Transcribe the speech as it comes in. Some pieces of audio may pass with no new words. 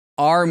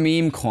Are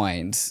meme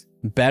coins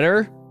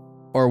better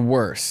or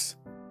worse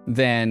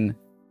than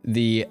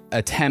the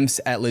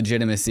attempts at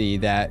legitimacy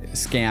that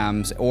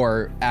scams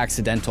or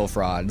accidental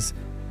frauds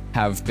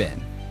have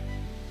been?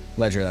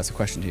 Ledger, that's a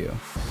question to you.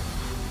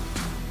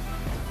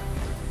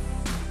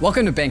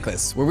 Welcome to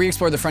Bankless, where we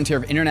explore the frontier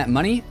of internet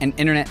money and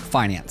internet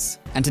finance.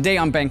 And today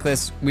on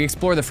Bankless, we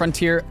explore the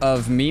frontier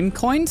of meme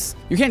coins.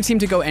 You can't seem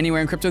to go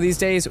anywhere in crypto these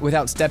days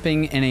without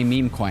stepping in a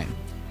meme coin.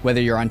 Whether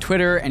you're on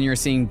Twitter and you're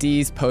seeing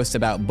D's post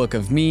about Book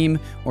of Meme,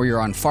 or you're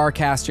on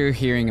Farcaster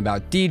hearing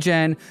about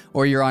DGen,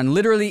 or you're on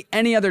literally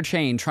any other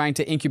chain trying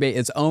to incubate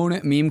its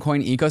own meme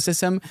coin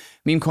ecosystem,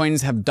 meme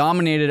coins have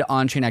dominated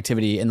on-chain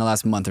activity in the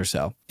last month or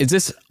so. Is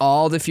this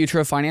all the future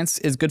of finance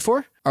is good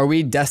for? Are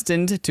we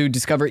destined to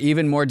discover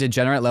even more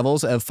degenerate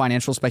levels of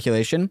financial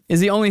speculation?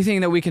 Is the only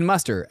thing that we can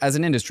muster as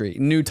an industry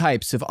new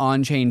types of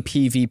on-chain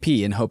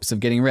PvP in hopes of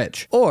getting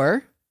rich?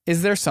 Or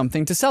is there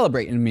something to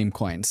celebrate in meme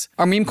coins?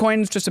 Are meme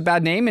coins just a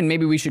bad name and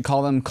maybe we should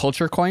call them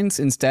culture coins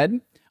instead?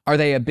 Are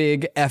they a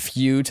big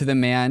FU to the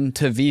man,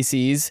 to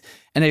VCs,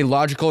 and a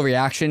logical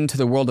reaction to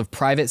the world of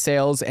private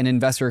sales and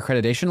investor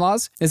accreditation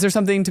laws? Is there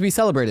something to be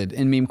celebrated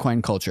in meme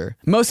coin culture?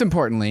 Most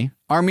importantly,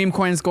 are meme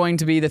coins going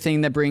to be the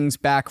thing that brings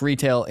back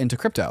retail into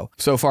crypto?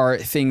 So far,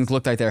 things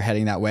look like they're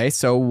heading that way,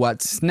 so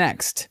what's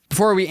next?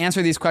 Before we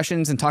answer these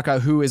questions and talk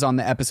about who is on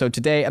the episode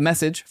today, a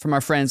message from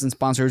our friends and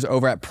sponsors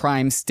over at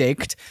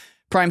PRIMESTAKED.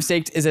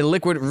 PRIMESTAKED is a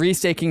liquid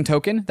restaking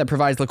token that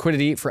provides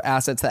liquidity for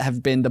assets that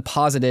have been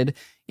deposited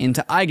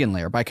into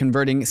EigenLayer. By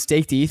converting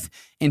staked ETH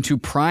into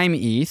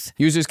primeETH,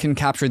 users can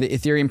capture the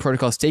Ethereum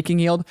protocol staking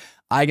yield,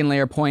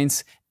 EigenLayer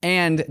points,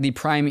 and the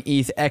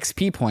primeETH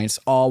XP points,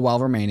 all while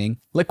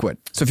remaining liquid.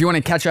 So if you want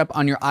to catch up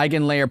on your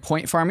EigenLayer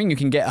point farming, you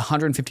can get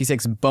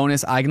 156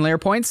 bonus EigenLayer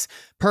points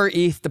per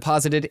ETH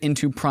deposited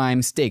into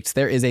PRIMESTAKED.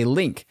 There is a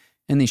link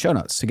in the show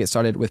notes to get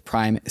started with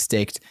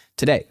PRIMESTAKED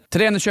today.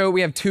 Today on the show,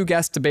 we have two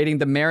guests debating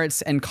the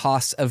merits and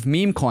costs of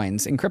meme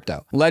coins in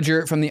crypto.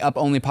 Ledger from the Up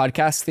Only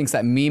podcast thinks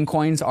that meme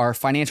coins are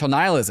financial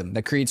nihilism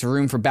that creates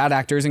room for bad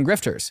actors and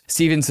grifters.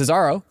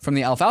 Cesaro from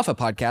the Alfalfa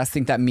podcast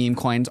think that meme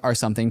coins are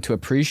something to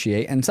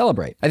appreciate and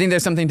celebrate. I think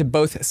there's something to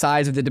both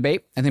sides of the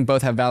debate. I think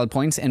both have valid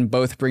points and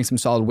both bring some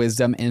solid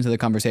wisdom into the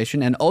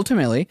conversation. And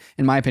ultimately,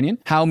 in my opinion,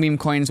 how meme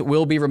coins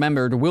will be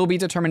remembered will be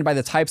determined by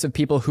the types of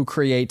people who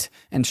create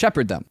and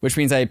shepherd them, which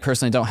means I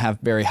personally don't have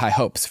very high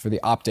hopes for the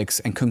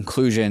optics and conclusions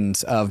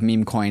of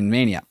meme coin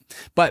mania.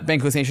 But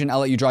Bankless Nation, I'll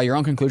let you draw your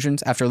own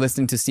conclusions after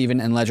listening to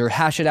Steven and Ledger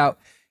hash it out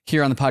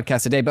here on the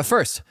podcast today. But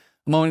first,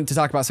 a moment to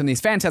talk about some of these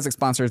fantastic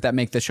sponsors that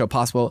make this show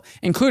possible,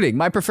 including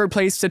my preferred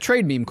place to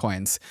trade meme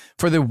coins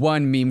for the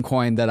one meme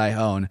coin that I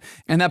own.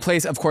 And that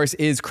place, of course,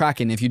 is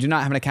KRAKEN. If you do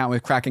not have an account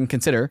with KRAKEN,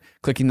 consider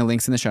clicking the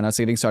links in the show notes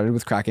to getting started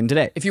with KRAKEN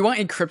today. If you want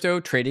a crypto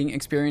trading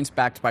experience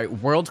backed by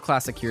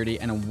world-class security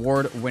and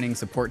award-winning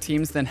support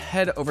teams, then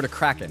head over to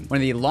KRAKEN, one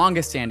of the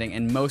longest-standing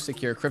and most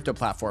secure crypto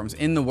platforms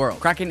in the world.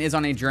 KRAKEN is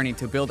on a journey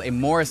to build a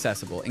more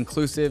accessible,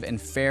 inclusive,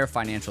 and fair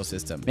financial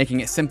system,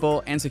 making it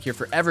simple and secure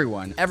for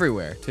everyone,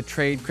 everywhere, to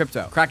trade crypto.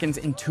 KRAKEN's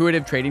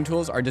intuitive trading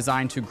tools are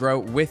designed to grow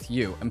with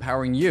you,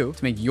 empowering you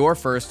to make your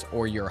first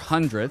or your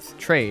 100th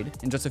trade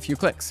in just a few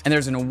clicks. And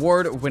there's an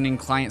award-winning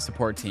client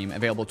support team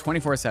available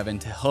 24/7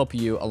 to help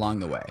you along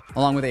the way,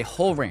 along with a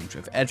whole range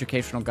of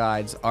educational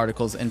guides,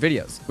 articles, and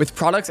videos. With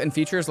products and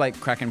features like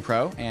KRAKEN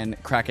Pro and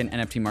KRAKEN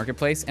NFT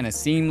Marketplace and a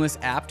seamless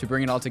app to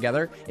bring it all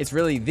together, it's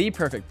really the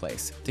perfect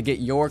place to get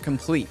your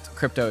complete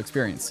crypto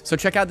experience. So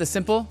check out the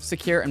simple,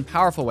 secure, and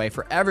powerful way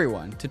for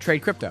everyone to trade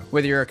crypto,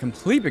 whether you're a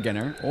complete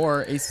beginner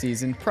or a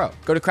seasoned pro.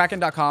 Go to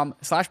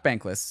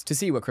kraken.com/bankless to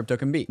see what crypto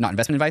can be. Not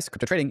investment advice.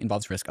 Crypto trading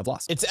involves risk of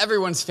loss. It's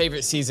everyone's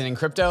favorite season in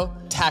crypto,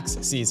 tax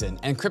season.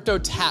 And crypto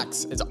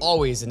tax is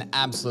always an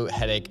absolute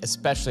headache,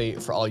 especially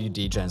for all you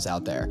degens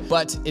out there.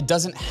 But it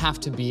doesn't have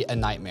to be a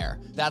nightmare.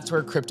 That's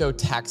where Crypto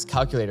Tax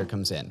Calculator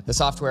comes in, the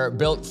software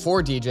built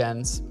for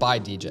degens by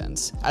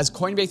degens. As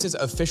Coinbase's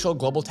official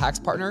global tax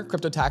partner,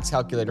 Crypto Tax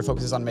Calculator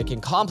focuses on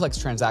making complex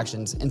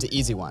transactions into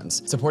easy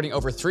ones, supporting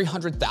over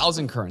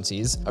 300,000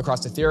 currencies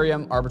across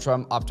Ethereum,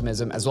 Arbitrum,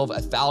 Optimism, as well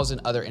as 1,000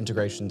 other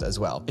integrations as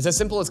well. It's as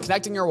simple as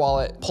connecting your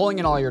wallet, pulling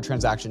in all your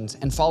transactions,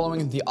 and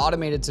following the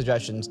automated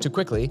suggestions to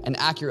quickly and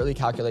accurately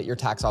calculate your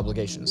tax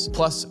obligations.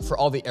 Plus, for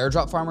all the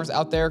airdrop farmers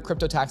out there,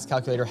 Crypto Tax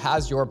Calculator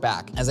has your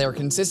back, as they are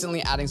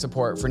consistently adding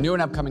support for new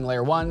and upcoming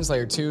layer 1s,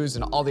 layer 2s,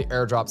 and all the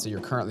airdrops that you're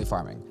currently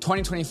farming.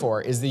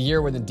 2024 is the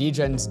year when the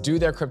degens do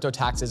their crypto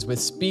taxes with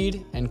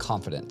speed and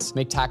confidence.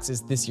 Make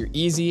taxes this year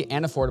easy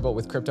and affordable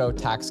with Crypto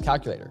Tax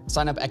Calculator.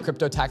 Sign up at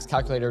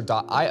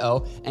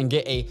cryptotaxcalculator.io and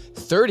get a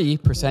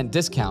 30%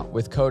 discount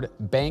with code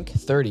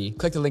BANK30.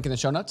 Click the link in the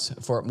show notes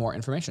for more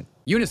information.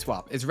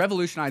 UNISWAP is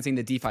revolutionizing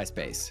the DeFi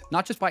space,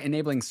 not just by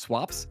enabling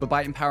swaps, but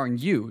by empowering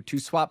you to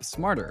swap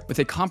smarter with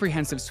a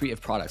comprehensive suite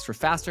of products for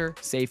faster,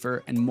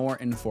 safer, and more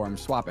informed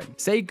swapping.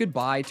 Say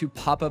goodbye to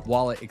pop-up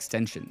wallet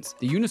extensions.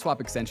 The UNISWAP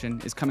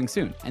extension is coming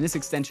soon, and this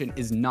extension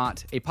is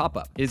not a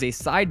pop-up. It is a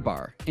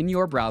sidebar in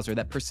your browser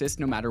that persists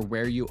no matter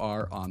where you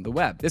are on the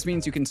web. This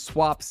means you can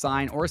swap,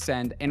 sign, or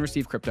send and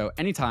receive crypto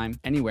anytime,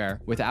 anywhere,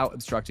 without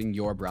obstructing your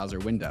your browser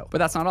window. But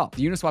that's not all.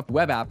 The Uniswap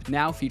web app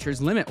now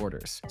features limit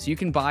orders, so you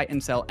can buy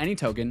and sell any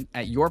token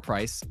at your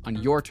price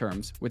on your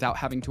terms without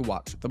having to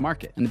watch the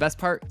market. And the best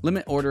part,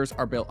 limit orders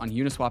are built on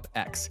Uniswap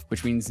X,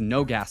 which means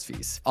no gas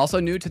fees. Also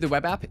new to the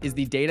web app is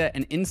the data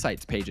and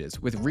insights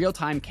pages with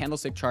real-time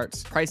candlestick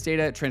charts, price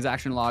data,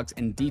 transaction logs,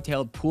 and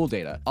detailed pool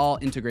data, all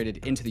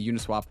integrated into the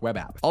Uniswap web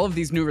app. All of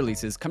these new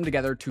releases come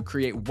together to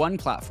create one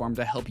platform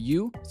to help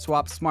you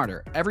swap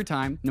smarter every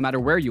time, no matter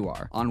where you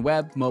are, on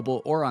web,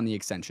 mobile, or on the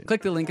extension.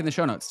 Click the link in the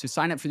show notes to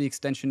sign up for the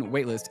extension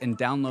waitlist and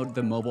download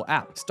the mobile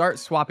app. Start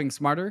swapping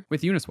smarter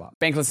with Uniswap.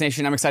 Bankless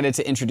Nation, I'm excited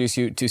to introduce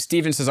you to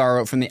Steven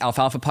Cesaro from the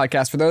Alfalfa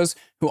Podcast. For those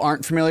who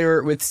aren't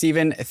familiar with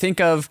Steven,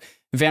 think of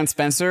Van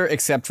Spencer,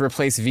 except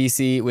replace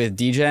VC with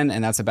DGen,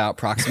 and that's about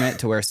proximate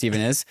to where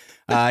Steven is.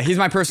 He's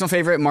my personal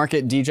favorite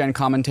market DGen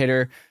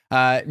commentator,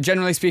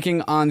 generally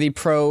speaking on the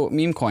pro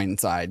meme coin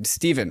side.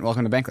 Steven,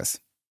 welcome to Bankless.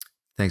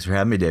 Thanks for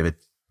having me, David.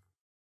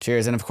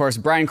 Cheers. And of course,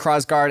 Brian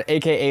Krogsgard,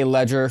 aka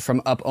Ledger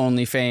from Up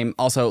Only fame,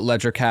 also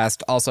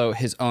Ledgercast, also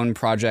his own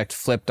project,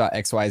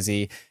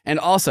 flip.xyz, and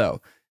also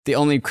the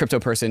only crypto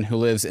person who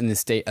lives in the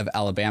state of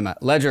Alabama.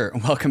 Ledger,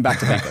 welcome back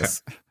to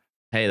Bankless.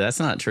 Hey, that's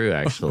not true,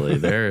 actually.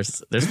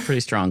 There's a pretty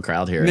strong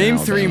crowd here. Name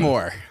three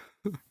more.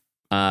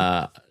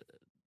 I'm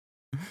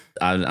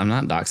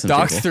not doxing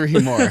Dox people. three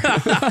more.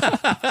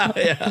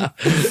 Yeah.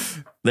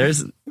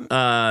 There's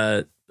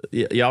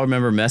y'all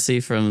remember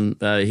Messi from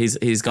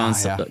he's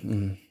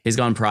gone he's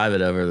gone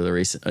private over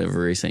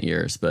recent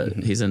years, but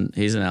he's in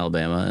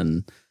Alabama,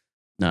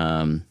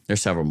 and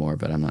there's several more,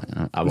 but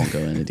I won't go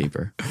any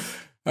deeper.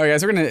 All right,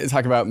 guys, we're going to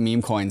talk about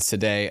meme coins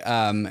today.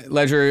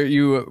 Ledger,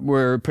 you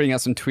were putting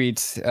out some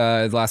tweets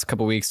the last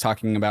couple of weeks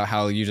talking about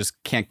how you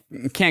just can't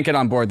get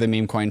on board the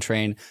meme coin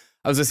train.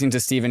 I was listening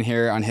to Steven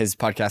here on his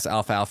podcast,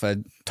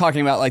 Alfalfa,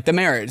 talking about like the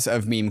merits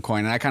of meme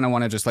coin. And I kind of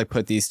want to just like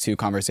put these two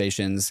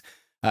conversations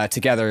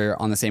together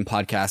on the same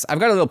podcast. I've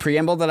got a little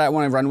preamble that I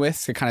want to run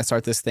with to kind of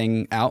start this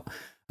thing out.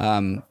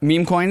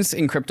 Meme coins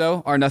in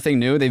crypto are nothing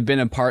new. They've been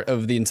a part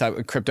of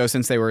the crypto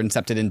since they were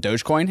incepted in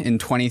Dogecoin in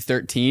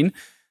 2013.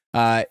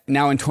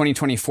 Now in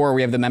 2024,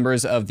 we have the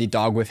members of the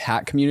dog with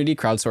hat community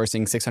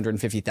crowdsourcing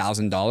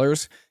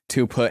 $650,000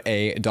 to put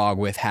a dog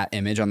with hat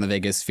image on the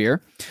Vegas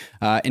sphere.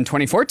 In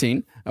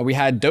 2014, we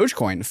had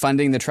Dogecoin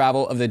funding the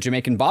travel of the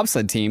Jamaican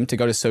bobsled team to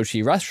go to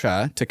Sochi,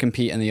 Russia to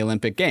compete in the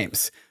Olympic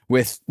Games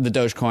with the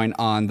Dogecoin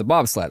on the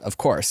bobsled, of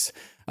course.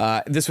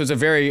 This was a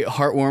very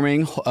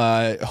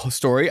heartwarming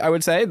story, I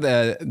would say.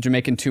 The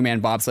Jamaican two-man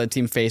bobsled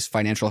team faced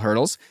financial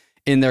hurdles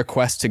in their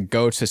quest to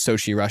go to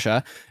Sochi,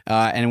 Russia,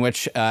 in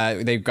which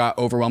they got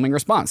overwhelming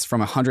response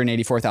from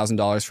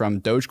 $184,000 from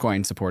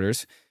Dogecoin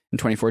supporters in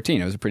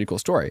 2014. It was a pretty cool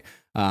story.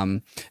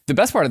 The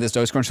best part of this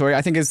Dogecoin story,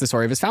 I think, is the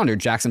story of his founder,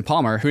 Jackson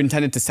Palmer, who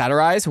intended to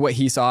satirize what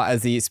he saw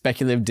as the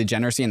speculative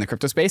degeneracy in the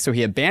crypto space. So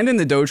he abandoned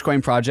the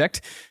Dogecoin project,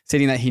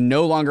 stating that he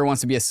no longer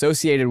wants to be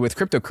associated with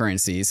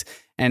cryptocurrencies,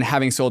 and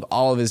having sold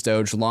all of his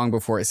Doge long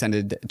before it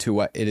ascended to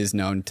what it is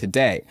known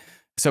today.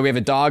 So we have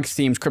a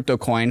dog-themed crypto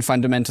coin,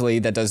 fundamentally,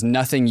 that does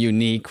nothing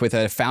unique, with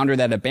a founder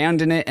that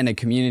abandoned it and a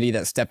community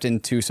that stepped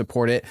in to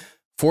support it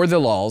for the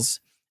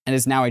lulz, and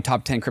is now a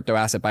top 10 crypto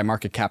asset by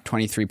market cap,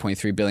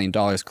 $23.3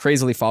 billion,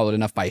 crazily followed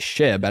enough by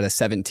SHIB at a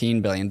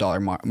 $17 billion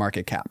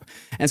market cap.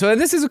 And so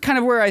this is kind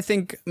of where I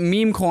think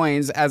meme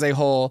coins as a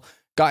whole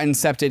got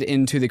incepted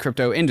into the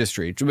crypto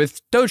industry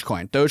with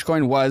Dogecoin.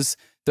 Dogecoin was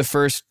the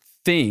first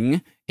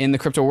thing in the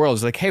crypto world.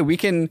 It's like, hey, we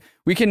can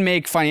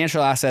make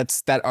financial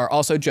assets that are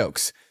also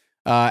jokes.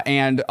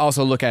 And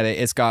also look at it,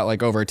 it's got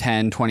like over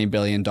 $10-20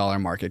 billion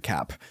market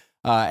cap.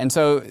 And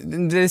so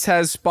this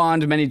has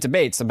spawned many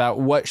debates about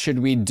what should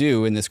we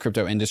do in this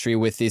crypto industry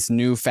with this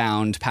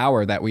newfound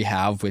power that we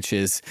have, which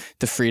is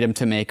the freedom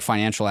to make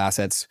financial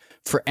assets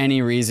for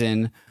any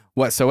reason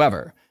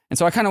whatsoever. And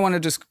so I kind of want to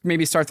just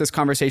maybe start this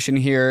conversation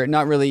here,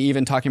 not really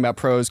even talking about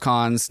pros,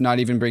 cons, not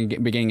even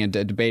beginning a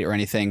debate or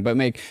anything, but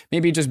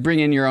maybe just bring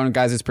in your own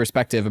guys'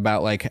 perspective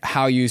about like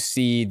how you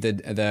see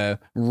the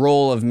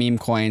role of meme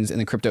coins in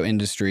the crypto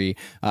industry.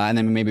 And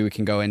then maybe we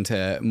can go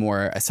into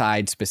more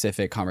aside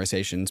specific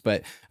conversations.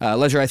 But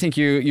Ledger, I think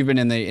you've been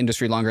in the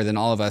industry longer than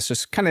all of us.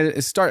 Just kind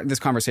of start this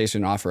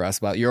conversation off for us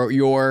about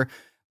your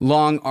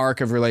long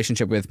arc of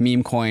relationship with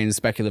meme coins,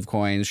 speculative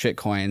coins, shit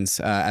coins,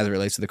 as it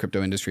relates to the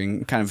crypto industry,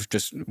 and kind of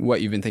just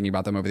what you've been thinking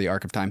about them over the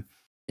arc of time.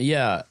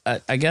 Yeah,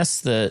 I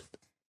guess that,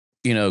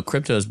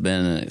 crypto has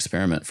been an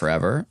experiment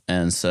forever.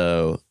 And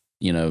so,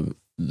 the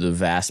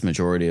vast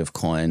majority of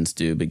coins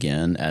do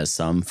begin as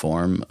some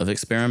form of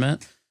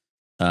experiment.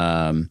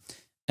 And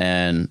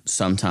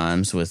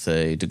sometimes with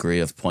a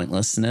degree of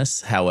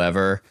pointlessness.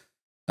 However,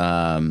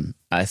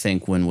 I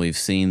think when we've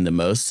seen the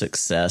most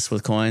success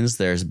with coins,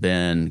 there's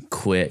been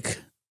quick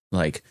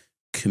like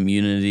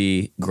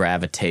community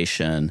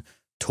gravitation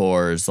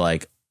towards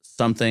like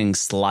something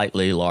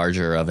slightly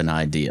larger of an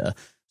idea.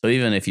 So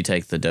even if you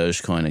take the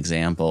Dogecoin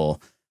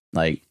example,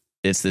 like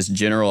it's this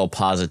general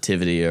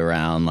positivity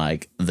around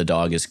like the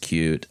dog is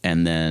cute.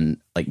 And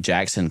then like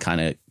Jackson kind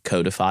of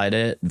codified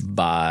it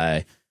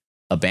by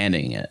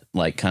abandoning it,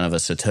 like kind of a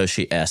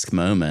Satoshi-esque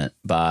moment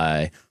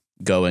by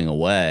going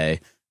away,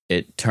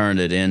 it turned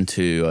it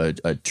into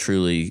a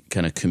truly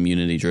kind of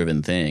community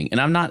driven thing. And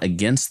I'm not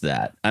against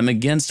that. I'm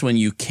against when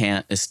you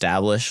can't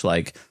establish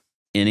like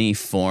any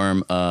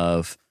form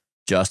of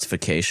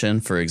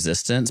justification for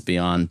existence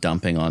beyond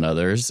dumping on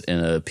others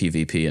in a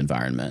PvP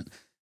environment.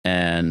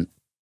 And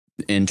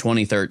in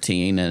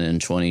 2013 and in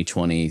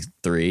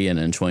 2023 and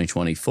in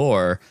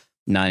 2024,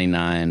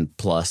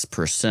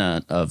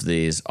 99+% of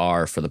these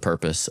are for the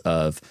purpose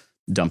of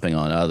dumping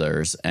on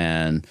others.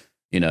 And,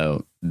 you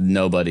know,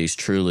 nobody's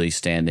truly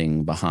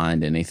standing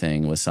behind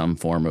anything with some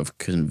form of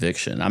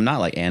conviction. I'm not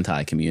like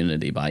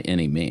anti-community by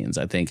any means.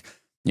 I think,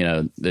 you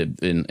know,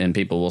 and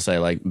people will say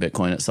like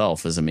Bitcoin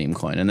itself is a meme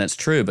coin, and that's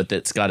true, but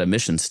it's got a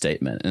mission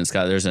statement and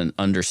there's an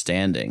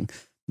understanding,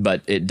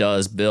 but it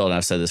does build, and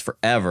I've said this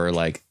forever,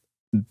 like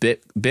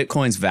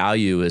Bitcoin's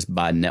value is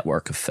by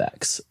network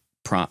effects,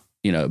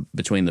 you know,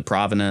 between the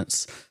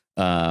provenance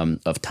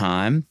of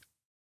time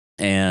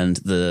and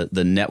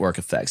the network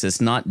effects.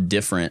 It's not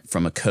different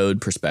from a code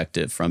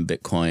perspective from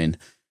Bitcoin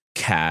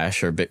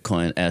Cash or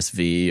Bitcoin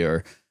SV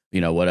or,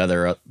 you know,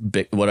 whatever,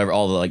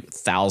 all the like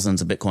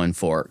thousands of Bitcoin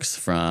forks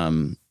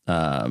from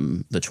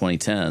the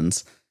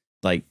 2010s.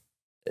 Like,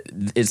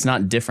 it's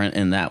not different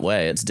in that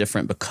way. It's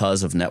different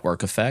because of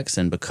network effects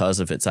and because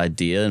of its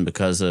idea and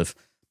because of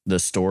the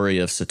story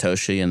of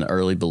Satoshi and the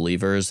early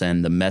believers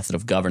and the method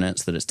of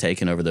governance that it's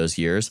taken over those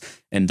years.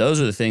 And those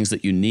are the things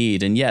that you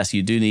need. And yes,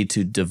 you do need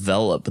to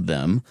develop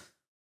them.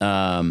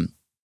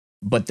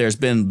 But there's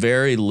been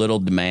very little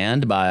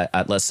demand by,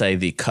 let's say,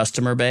 the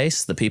customer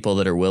base, the people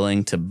that are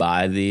willing to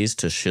buy these,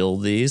 to shill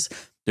these.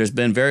 There's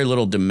been very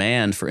little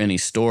demand for any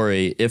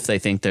story, if they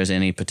think there's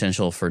any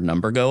potential for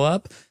number go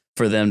up,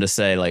 for them to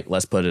say, like,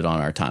 let's put it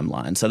on our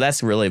timeline. So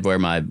that's really where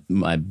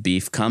my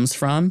beef comes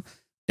from,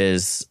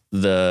 is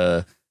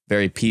the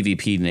very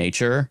PvP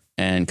nature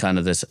and kind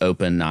of this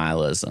open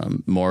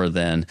nihilism more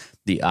than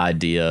the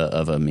idea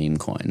of a meme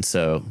coin.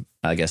 So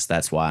I guess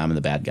that's why I'm the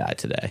bad guy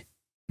today.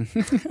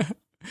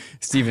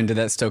 Steven, did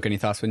that stoke any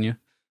thoughts in you?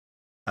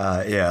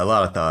 Yeah, a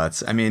lot of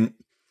thoughts. I mean,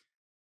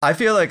 I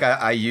feel like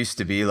I used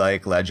to be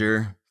like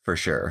Ledger for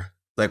sure.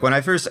 Like when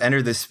I first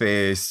entered this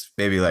space,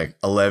 maybe like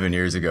 11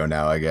 years ago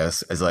now, I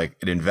guess, as like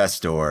an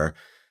investor,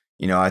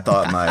 you know, I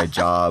thought my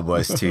job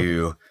was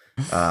to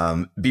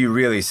be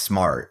really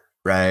smart,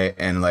 right?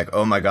 And like,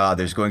 oh my God,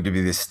 there's going to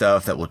be this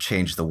stuff that will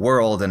change the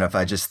world. And if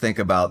I just think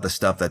about the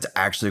stuff that's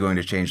actually going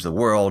to change the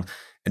world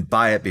and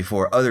buy it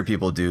before other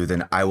people do,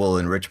 then I will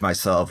enrich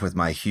myself with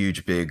my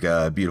huge, big,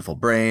 beautiful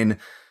brain.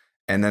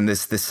 And then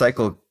this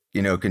cycle,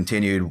 you know,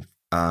 continued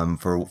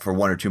for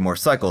one or two more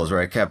cycles,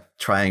 where I kept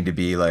trying to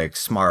be like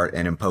smart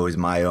and impose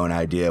my own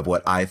idea of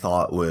what I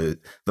thought was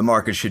the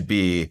market should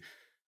be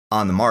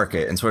on the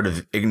market, and sort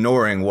of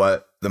ignoring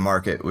what the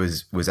market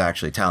was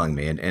actually telling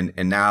me.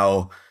 And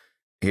now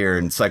here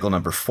in cycle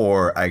number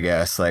 4, I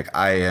guess, like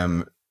I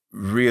am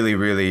really,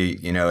 really,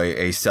 you know,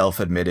 a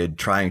self-admitted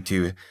trying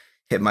to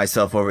hit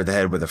myself over the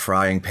head with a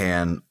frying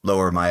pan,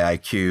 lower my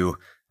IQ,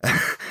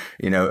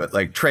 you know,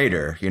 like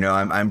trader. You know,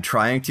 I'm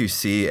trying to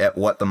see at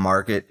what the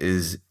market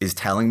is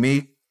telling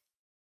me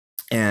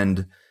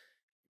and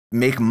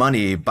make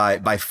money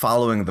by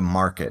following the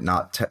market,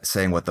 not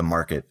saying what the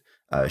market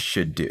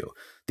should do.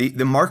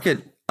 The market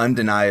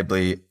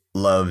undeniably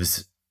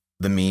loves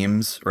the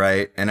memes,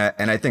 right? And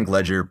I think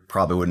Ledger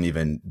probably wouldn't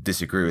even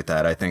disagree with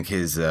that. I think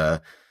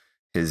the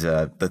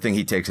thing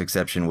he takes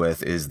exception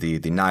with is the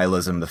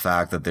nihilism, the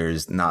fact that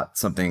there's not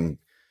something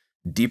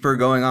deeper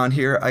going on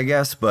here, I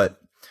guess. But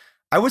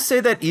I would say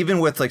that even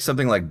with like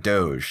something like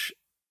Doge,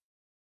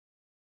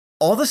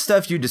 all the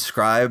stuff you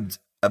described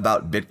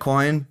about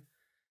Bitcoin,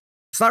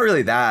 it's not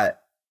really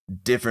that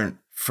different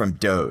from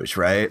Doge,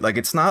 right? Like,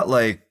 it's not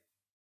like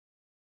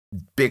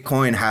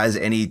Bitcoin has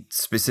any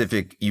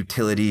specific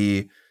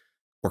utility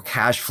or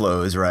cash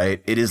flows,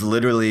 right? It is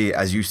literally,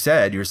 as you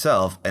said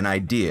yourself, an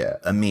idea,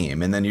 a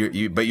meme. And then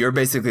you're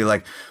basically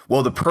like,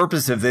 well, the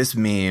purpose of this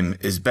meme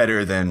is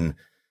better than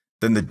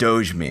the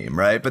Doge meme,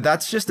 right? But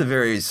that's just a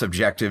very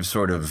subjective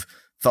sort of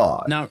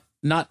thought. No,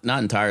 not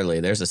entirely.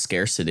 There's a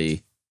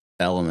scarcity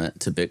element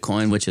to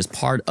Bitcoin, which is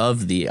part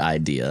of the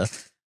idea.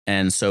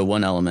 And so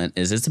one element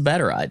is it's a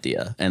better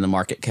idea, and the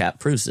market cap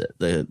proves it.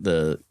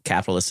 The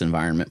capitalist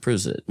environment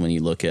proves it. When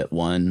you look at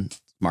one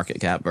market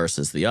cap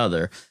versus the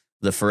other,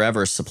 the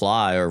forever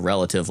supply, or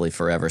relatively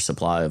forever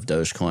supply, of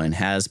Dogecoin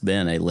has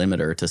been a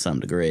limiter to some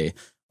degree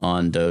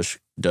on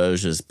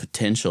Doge's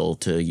potential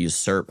to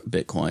usurp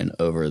Bitcoin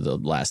over the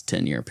last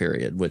 10-year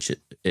period, which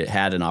it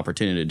had an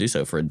opportunity to do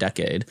so for a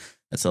decade.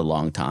 That's a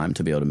long time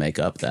to be able to make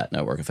up that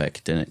network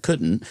effect, and it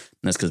couldn't. And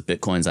that's because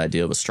Bitcoin's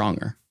idea was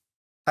stronger.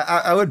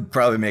 I would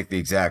probably make the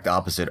exact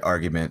opposite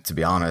argument, to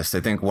be honest. I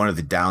think one of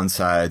the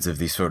downsides of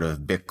the sort of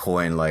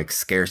Bitcoin like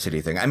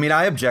scarcity thing, I mean,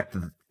 I object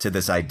to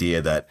this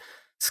idea that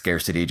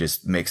scarcity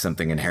just makes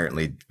something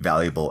inherently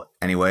valuable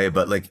anyway.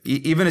 But like,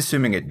 even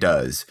assuming it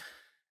does,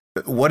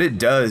 what it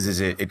does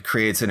is it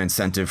creates an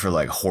incentive for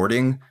like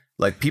hoarding.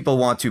 Like, people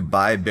want to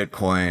buy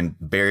Bitcoin,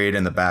 bury it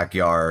in the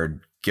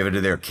backyard, give it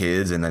to their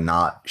kids and then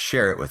not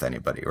share it with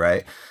anybody,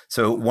 right?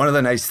 So one of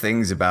the nice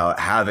things about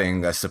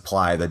having a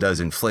supply that does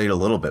inflate a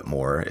little bit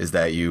more is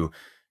that you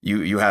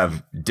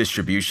have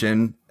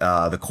distribution.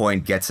 The coin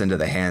gets into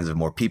the hands of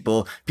more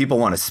people. People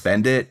want to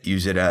spend it,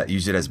 use it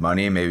as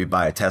money, maybe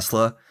buy a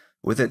Tesla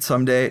with it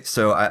someday.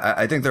 So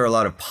I think there are a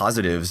lot of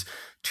positives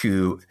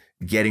to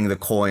getting the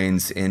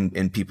coins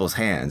in people's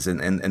hands,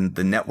 and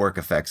the network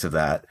effects of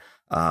that,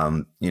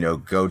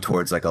 go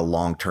towards like a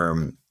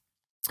long-term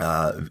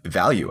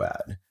value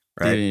add.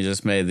 Right. You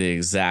just made the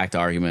exact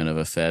argument of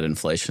a Fed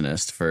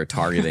inflationist for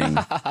targeting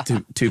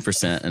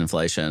 2%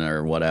 inflation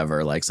or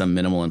whatever, like some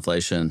minimal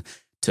inflation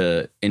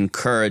to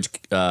encourage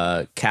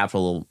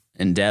capital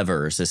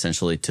endeavors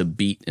essentially to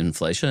beat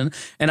inflation.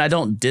 And I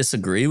don't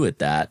disagree with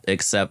that,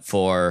 except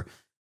for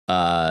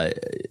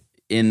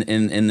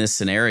in this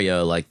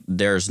scenario, like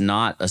there's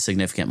not a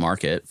significant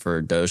market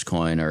for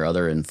Dogecoin or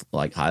other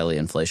highly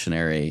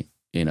inflationary,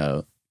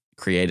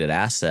 created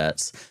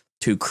assets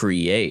to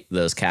create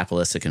those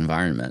capitalistic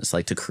environments,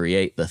 like to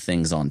create the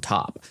things on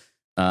top.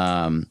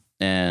 And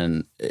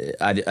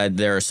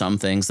there are some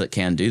things that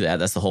can do that.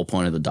 That's the whole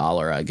point of the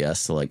dollar, I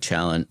guess, to like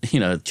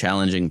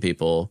challenging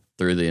people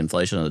through the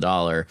inflation of the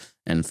dollar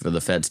and for the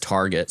Fed's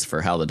targets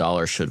for how the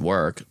dollar should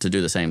work to do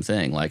the same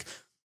thing. Like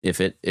if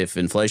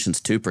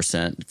inflation's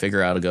 2%,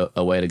 figure out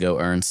a way to go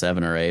earn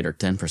 7 or 8 or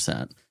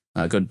 10%.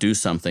 Go do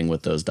something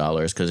with those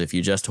dollars, because if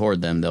you just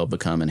hoard them, they'll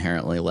become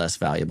inherently less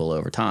valuable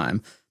over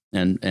time.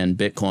 And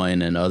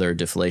Bitcoin and other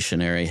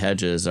deflationary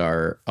hedges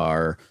are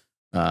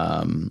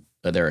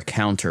they're a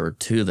counter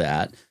to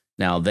that.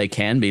 Now, they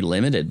can be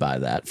limited by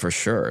that for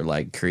sure.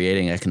 Like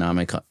creating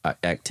economic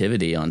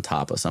activity on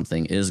top of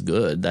something is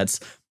good. That's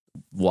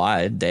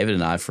why David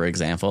and I, for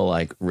example,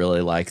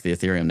 really like the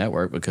Ethereum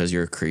network, because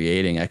you're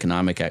creating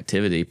economic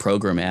activity,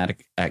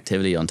 programmatic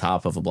activity on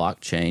top of a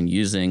blockchain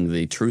using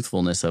the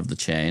truthfulness of the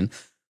chain.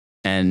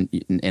 And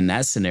in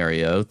that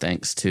scenario,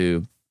 thanks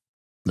to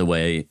the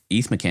way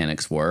ETH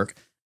mechanics work,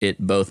 it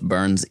both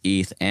burns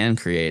ETH and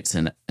creates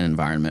an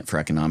environment for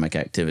economic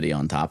activity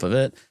on top of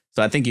it.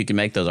 So I think you can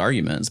make those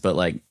arguments, but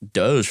like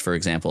Doge, for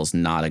example, is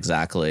not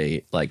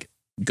exactly like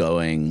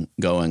going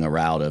a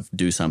route of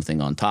do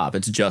something on top.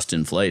 It's just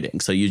inflating.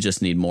 So you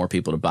just need more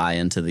people to buy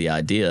into the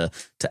idea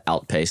to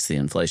outpace the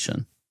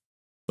inflation,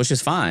 which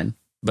is fine.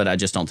 But I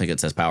just don't think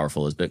it's as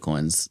powerful as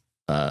Bitcoin's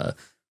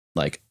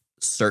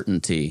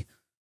certainty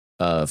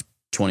of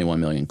 21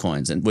 million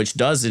coins, and which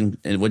does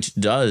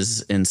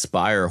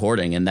inspire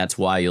hoarding. And that's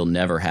why you'll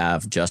never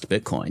have just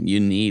Bitcoin. You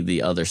need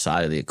the other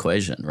side of the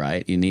equation,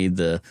 right? You need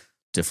the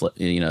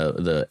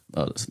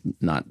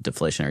not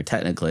deflationary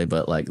technically,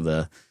 but like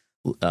the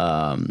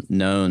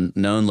known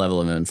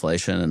level of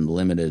inflation and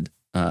limited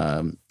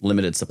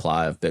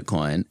supply of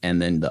Bitcoin,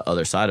 and then the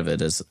other side of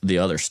it is the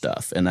other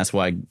stuff. And that's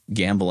why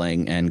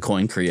gambling and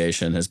coin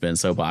creation has been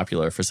so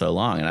popular for so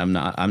long. And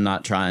I'm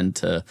not trying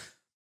to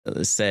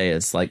say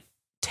it's like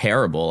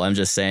terrible. I'm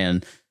just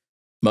saying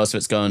most of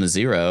it's going to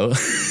zero,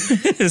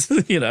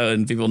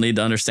 and people need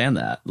to understand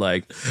that.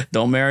 Like,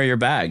 don't marry your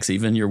bags,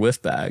 even your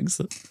whiff bags.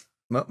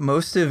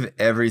 Most of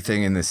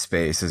everything in this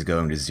space is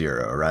going to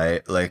zero,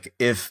 right? Like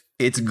if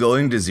it's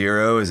going to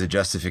zero as a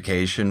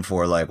justification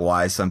for like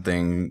why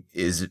something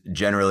is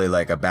generally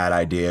like a bad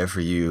idea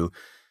for you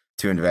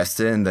to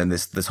invest in, then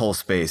this whole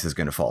space is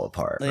going to fall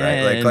apart,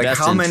 right? Yeah, like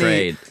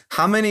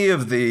how many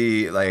of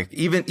the like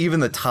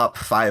even the top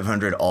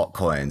 500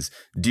 altcoins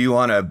do you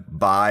want to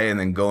buy and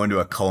then go into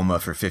a coma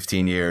for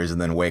 15 years and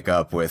then wake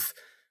up with,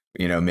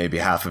 maybe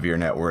half of your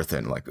net worth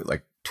in like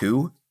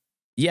 2?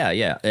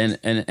 Yeah,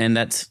 and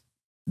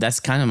that's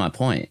kind of my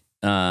point.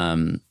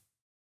 And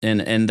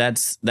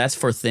that's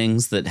for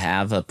things that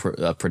have a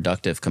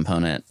productive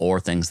component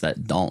or things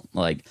that don't,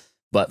 like.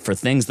 But for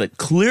things that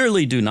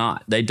clearly do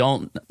not, they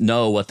don't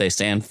know what they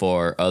stand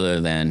for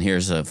other than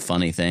here's a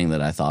funny thing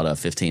that I thought of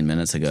 15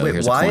 minutes ago.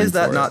 Wait, why is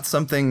that not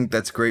something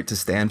that's great to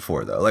stand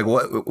for, though? Like,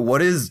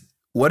 what is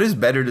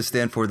better to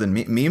stand for than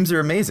memes? Are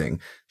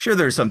amazing. Sure,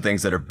 there are some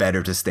things that are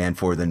better to stand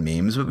for than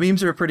memes, but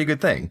memes are a pretty good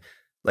thing.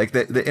 Like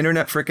the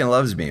internet freaking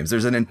loves memes.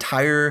 There's an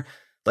entire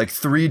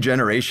 3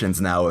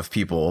 generations now of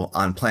people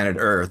on planet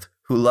Earth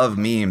who love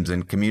memes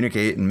and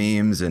communicate in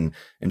memes and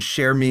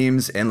share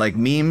memes, and like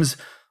memes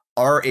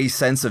are a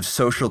sense of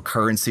social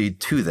currency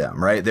to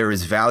them, right? There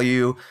is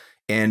value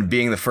in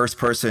being the first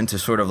person to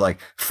sort of like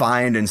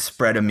find and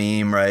spread a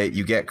meme, right?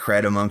 You get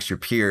cred amongst your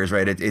peers,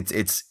 right?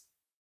 It's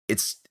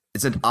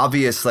an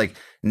obvious like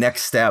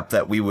next step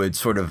that we would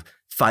sort of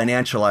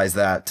financialize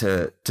that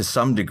to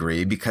some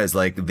degree, because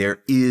like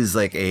there is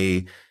like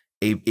a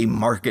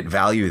market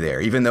value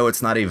there, even though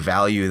it's not a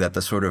value that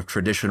the sort of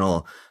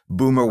traditional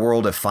boomer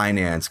world of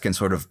finance can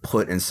sort of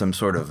put in some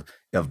sort of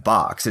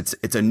box.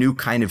 It's a new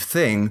kind of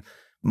thing.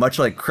 Much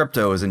like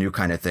crypto is a new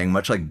kind of thing,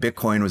 much like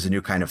Bitcoin was a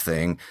new kind of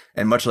thing,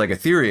 and much like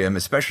Ethereum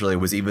especially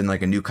was even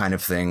like a new kind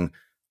of thing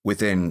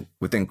within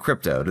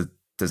crypto.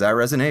 Does that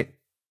resonate?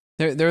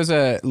 There's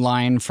a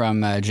line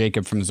from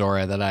Jacob from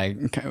Zora that I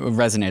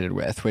resonated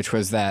with, which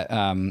was that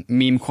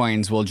meme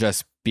coins will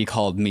just be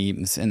called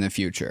memes in the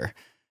future.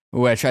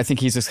 which I think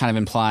he's just kind of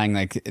implying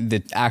like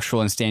the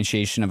actual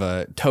instantiation of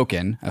a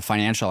token, a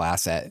financial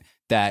asset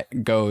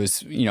that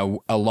goes, you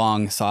know,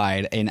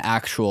 alongside an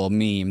actual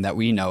meme that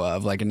we know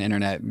of, like an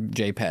internet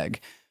JPEG.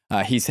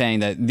 He's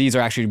saying that these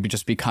are actually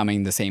just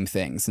becoming the same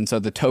things. And so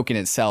the token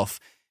itself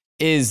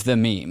is the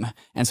meme.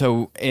 And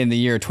so in the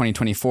year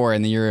 2024,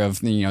 in the year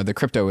of, you know, the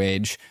crypto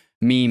age,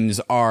 memes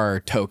are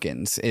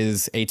tokens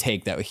is a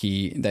take that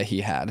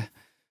he had.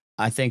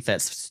 I think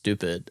that's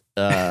stupid.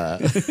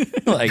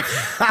 Like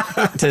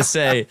to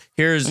say,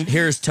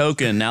 here's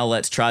token, now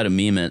let's try to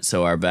meme it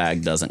so our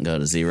bag doesn't go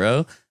to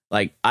zero.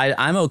 Like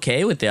I'm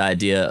okay with the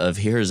idea of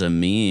here's a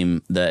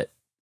meme that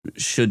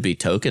should be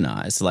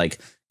tokenized. Like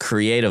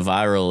create a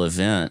viral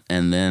event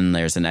and then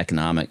there's an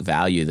economic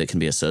value that can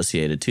be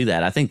associated to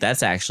that. I think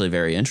that's actually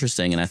very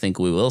interesting. And I think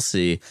we will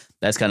see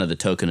that's kind of the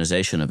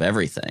tokenization of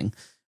everything.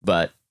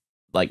 But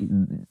like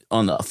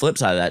on the flip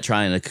side of that,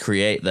 trying to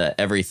create the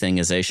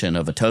everythingization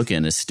of a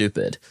token is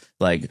stupid.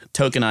 Like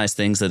tokenize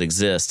things that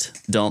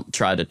exist. Don't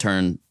try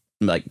to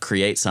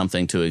create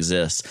something to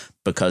exist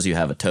because you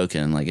have a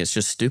token. Like it's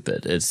just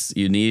stupid.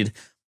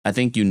 I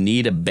think you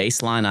need a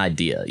baseline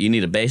idea. You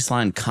need a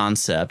baseline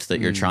concept that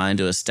you're trying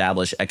to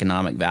establish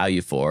economic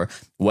value for,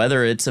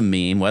 whether it's a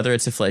meme, whether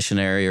it's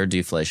inflationary or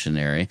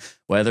deflationary,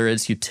 whether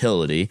it's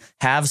utility.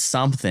 Have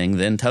something,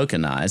 then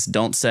tokenize.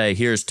 Don't say,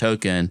 here's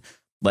token,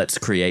 let's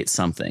create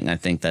something. I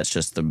think that's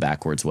just the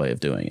backwards way of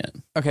doing it.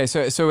 Okay,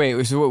 so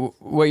wait, so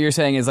what you're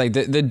saying is like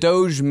the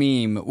Doge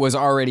meme was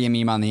already a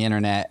meme on the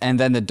internet, and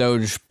then the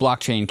Doge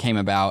blockchain came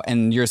about,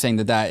 and you're saying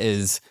that that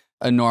is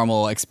a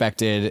normal,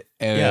 expected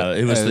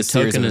it was the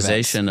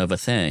tokenization of a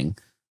thing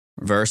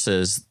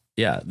versus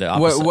the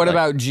opposite. What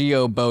about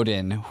Joe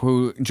Biden,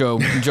 who Joe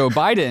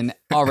Biden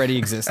already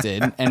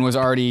existed and was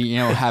already, you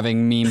know,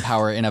 having meme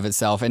power in of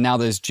itself, and now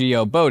there's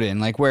Joe Biden.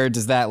 Like, where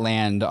does that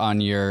land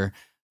on your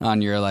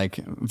like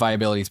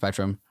viability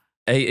spectrum?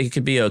 It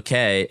could be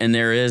okay, and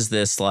there is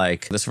this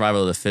like the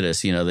survival of the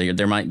fittest. You know,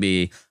 there might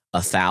be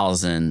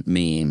 1,000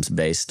 memes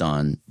based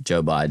on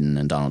Joe Biden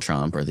and Donald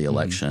Trump or the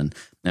election,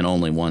 and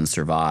only one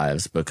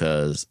survives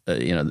because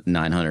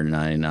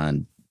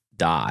 999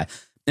 die.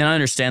 And I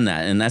understand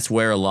that, and that's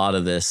where a lot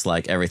of this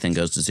like everything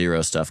goes to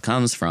zero stuff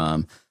comes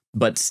from.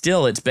 But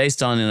still, it's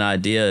based on an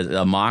idea,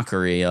 a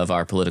mockery of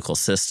our political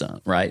system,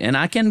 right? And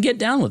I can get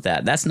down with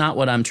that. That's not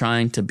what I'm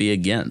trying to be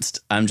against.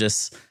 I'm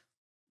just,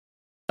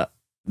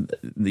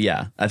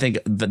 I think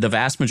the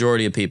vast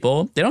majority of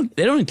people, they don't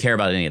even care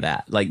about any of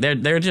that. Like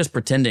they're just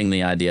pretending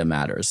the idea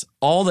matters.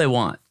 All they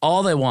want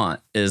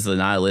is the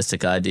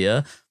nihilistic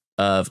idea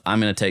of I'm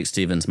going to take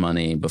Steven's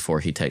money before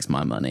he takes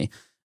my money,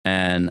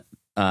 and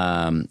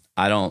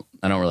I don't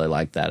really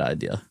like that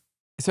idea.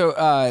 So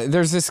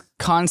there's this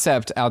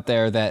concept out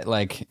there that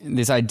like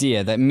this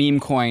idea that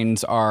meme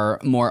coins are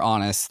more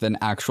honest than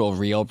actual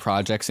real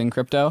projects in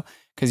crypto,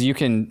 because you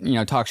can, you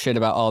know, talk shit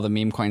about all the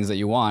meme coins that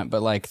you want,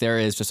 but like there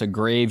is just a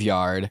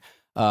graveyard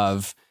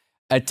of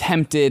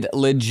attempted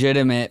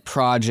legitimate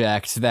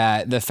projects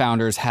that the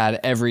founders had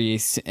every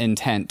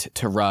intent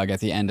to rug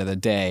at the end of the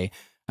day.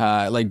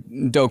 Like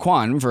Do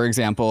Kwon, for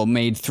example,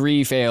 made 2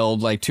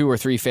 or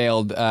 3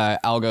 failed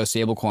algo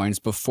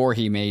stablecoins before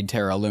he made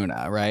Terra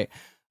Luna, right?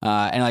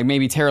 And like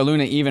maybe Terra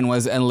Luna even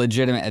was a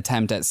legitimate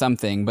attempt at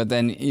something, but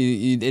then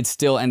it's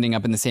still ending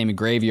up in the same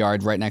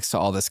graveyard right next to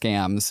all the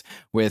scams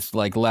with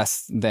like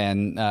less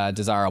than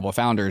desirable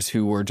founders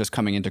who were just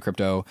coming into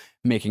crypto,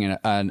 making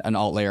an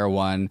alt layer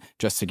 1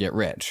 just to get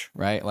rich,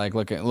 right? Like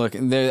look,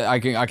 I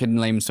can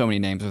name so many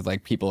names of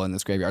like people in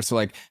this graveyard. So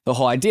like the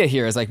whole idea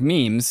here is like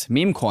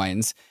meme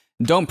coins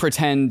don't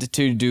pretend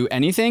to do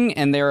anything,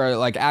 and they're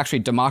like actually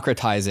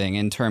democratizing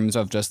in terms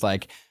of just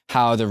like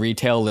how the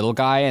retail little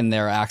guy and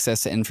their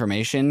access to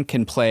information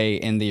can play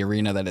in the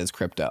arena that is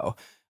crypto.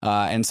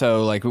 And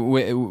so like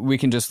we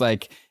can just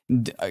like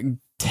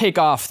take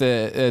off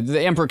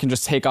the emperor can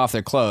just take off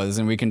their clothes,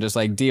 and we can just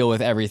like deal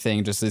with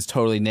everything just as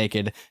totally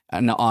naked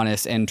and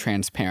honest and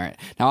transparent.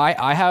 Now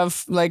I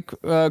have like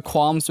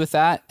qualms with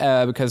that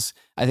because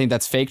I think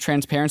that's fake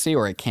transparency,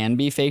 or it can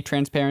be fake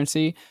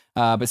transparency.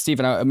 But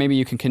Stephen, maybe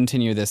you can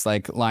continue this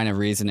like line of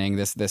reasoning,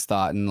 this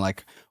thought, and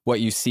like what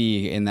you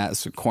see in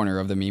that corner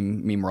of the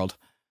meme world.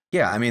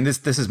 Yeah, I mean, this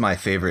is my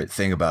favorite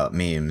thing about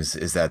memes,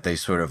 is that they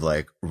sort of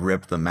like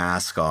rip the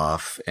mask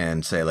off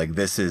and say like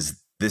this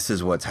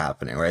is what's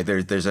happening, right?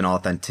 There's an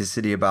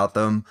authenticity about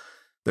them.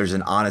 There's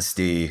an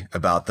honesty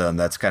about them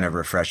that's kind of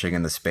refreshing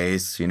in the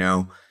space, you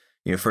know.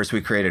 First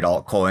we created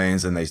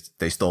altcoins and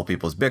they stole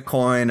people's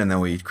Bitcoin, and then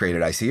we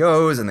created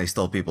ICOs and they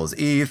stole people's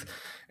ETH.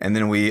 And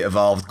then we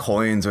evolved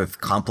coins with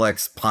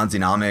complex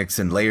Ponzi-nomics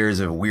and layers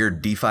of weird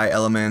DeFi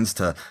elements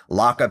to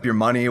lock up your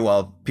money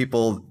while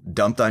people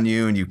dumped on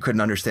you and you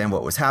couldn't understand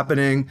what was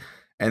happening.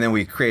 And then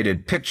we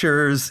created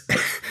pictures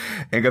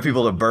and got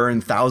people to burn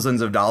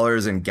thousands of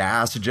dollars in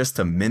gas just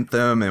to mint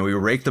them. And we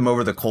raked them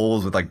over the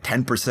coals with like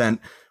 10%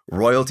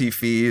 royalty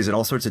fees and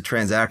all sorts of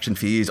transaction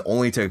fees,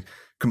 only to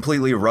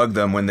completely rug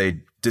them when they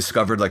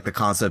discovered like the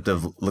concept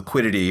of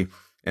liquidity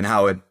and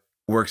how it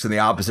works in the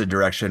opposite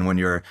direction when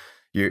you're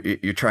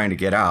you're trying to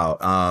get out.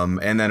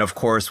 And then of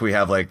course we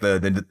have like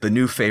the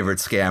new favorite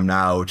scam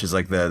now, which is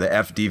like the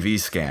FDV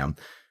scam,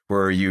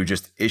 where you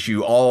just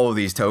issue all of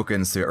these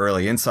tokens to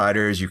early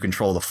insiders, you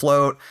control the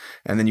float,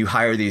 and then you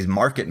hire these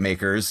market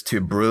makers to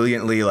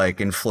brilliantly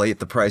like inflate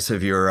the price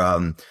of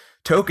your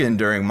token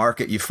during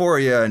market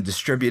euphoria and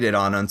distribute it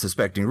on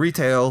unsuspecting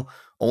retail,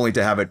 only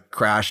to have it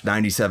crash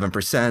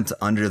 97%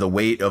 under the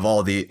weight of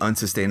all the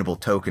unsustainable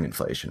token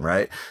inflation,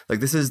 right? Like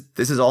this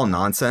is all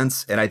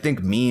nonsense. And I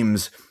think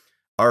memes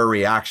are a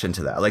reaction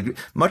to that. Like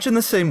much in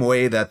the same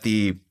way that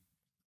the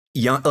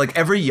like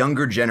every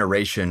younger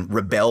generation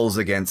rebels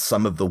against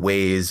some of the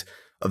ways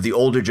of the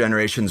older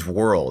generation's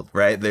world,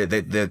 right?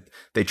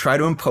 They try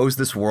to impose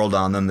this world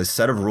on them, this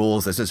set of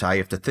rules. This is how you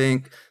have to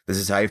think. This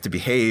is how you have to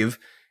behave.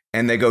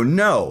 And they go,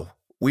 no,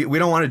 we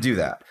don't want to do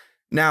that.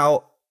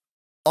 Now,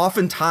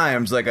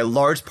 oftentimes, like a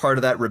large part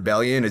of that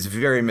rebellion is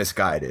very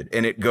misguided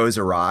and it goes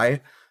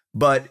awry.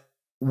 But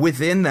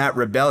within that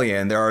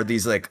rebellion, there are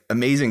these like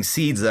amazing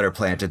seeds that are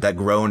planted that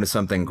grow into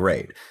something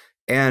great.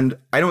 And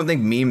I don't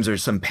think memes are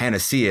some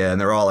panacea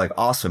and they're all like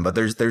awesome, but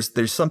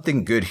there's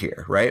something good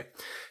here, right?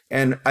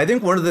 And I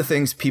think one of the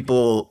things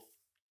people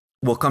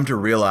will come to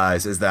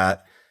realize is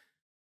that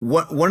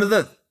one of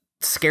the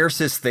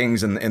scarcest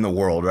things in the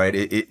world, right,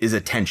 is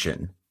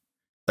attention.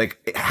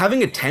 Like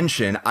having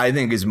attention, I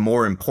think, is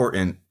more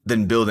important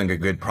than building a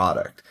good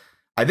product.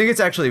 I think it's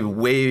actually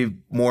way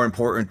more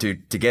important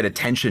to get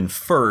attention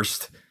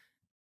first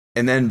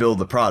and then build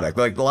the product.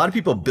 Like a lot of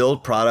people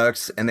build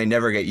products and they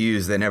never get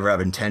used. They never have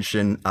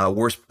attention.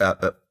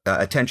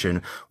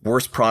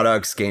 Worst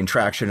products gain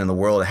traction in the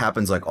world. It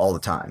happens like all the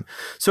time.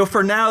 So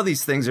for now,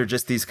 these things are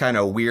just these kind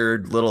of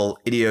weird little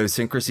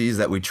idiosyncrasies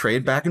that we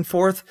trade back and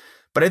forth.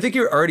 But I think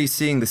you're already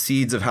seeing the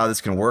seeds of how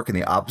this can work in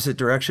the opposite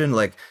direction.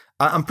 Like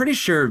I'm pretty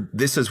sure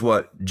this is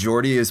what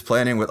Jordy is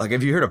planning with. Like,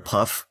 have you heard of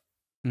Puff?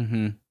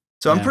 Mm-hmm.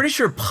 So I'm pretty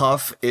sure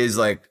Puff is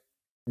like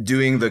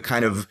doing the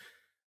kind of,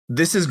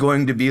 this is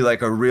going to be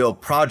like a real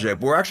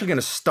project. We're actually going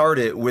to start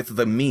it with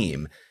the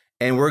meme,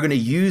 and we're going to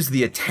use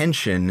the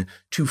attention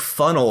to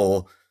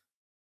funnel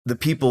the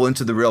people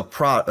into the real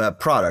product.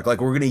 Like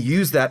we're going to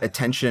use that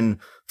attention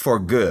for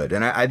good.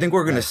 And I think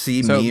we're going to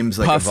see memes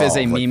like Puff is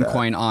a like meme that.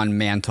 coin on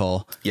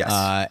MANTLE.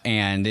 Yes.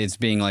 And it's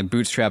being like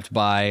bootstrapped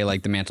by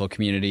like the MANTLE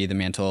community, the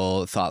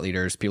MANTLE thought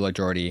leaders, people like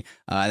Jordy.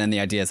 And then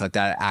the idea is like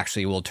that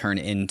actually will turn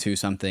into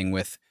something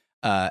with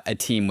a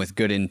team with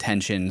good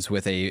intentions,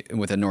 with a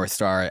North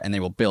Star, and they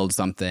will build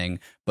something.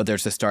 But they're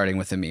just starting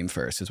with the meme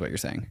first, is what you're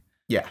saying.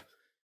 Yeah.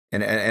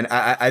 And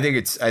I think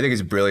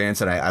it's brilliant.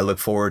 And I look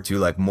forward to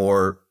like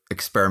more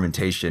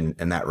experimentation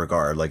in that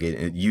regard, like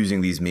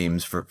using these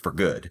memes for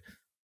good.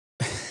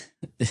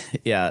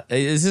 Yeah,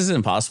 this is an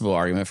impossible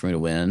argument for me to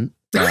win.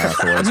 For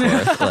what it's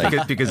worth.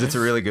 Like, because it's a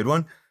really good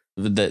one.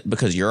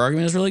 Because your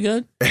argument is really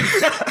good.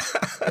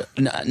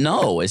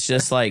 No, it's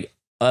just like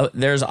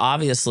there's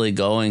obviously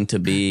going to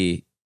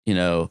be, you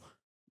know,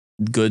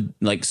 good,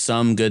 like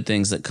some good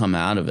things that come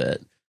out of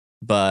it,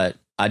 but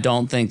I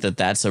don't think that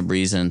that's a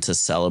reason to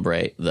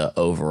celebrate the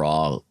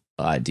overall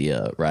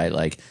idea, right?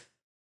 Like,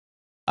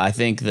 I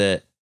think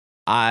that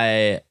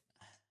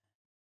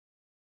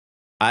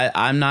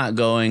I'm not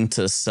going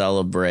to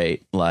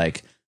celebrate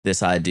like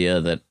this idea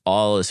that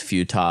all is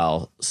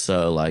futile.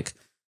 So like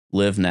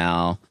live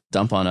now,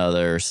 dump on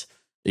others,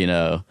 you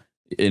know,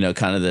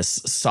 kind of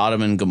this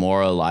Sodom and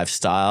Gomorrah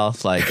lifestyle.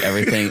 Like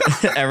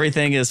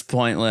everything is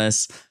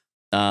pointless.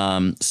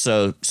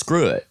 So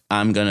screw it.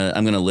 I'm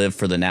gonna live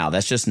for the now.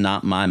 That's just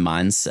not my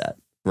mindset,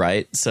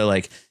 right? So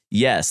like,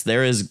 yes,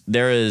 there are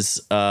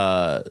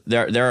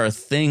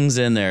things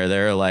in there.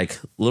 There are like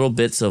little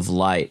bits of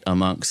light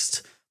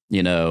amongst,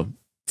 you know,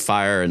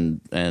 fire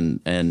and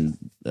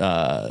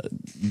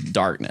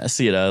darkness,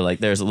 you know, like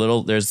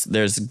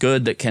there's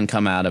good that can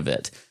come out of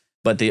it,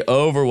 but the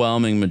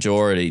overwhelming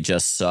majority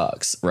just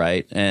sucks,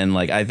 right? And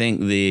like I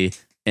think the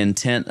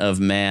intent of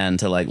man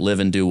to like live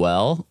and do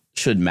well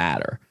should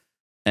matter.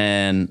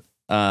 And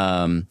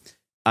I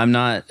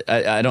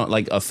don't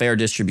like, a fair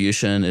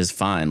distribution is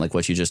fine, like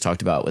what you just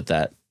talked about with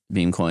that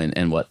meme coin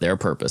and what their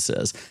purpose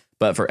is.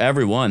 But for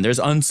everyone, there's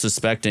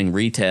unsuspecting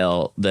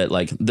retail that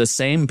like the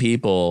same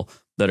people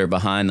that are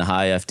behind the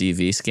high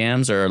FDV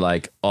scams are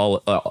like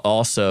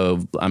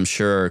also, I'm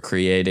sure,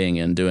 creating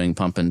and doing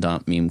pump and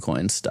dump meme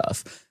coin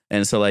stuff.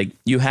 And so like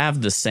you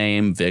have the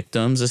same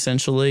victims,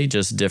 essentially,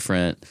 just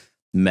different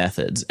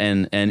methods.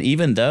 And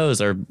even those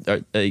are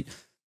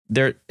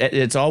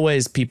it's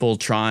always people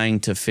trying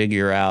to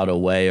figure out a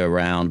way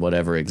around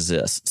whatever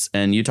exists.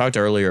 And you talked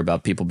earlier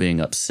about people being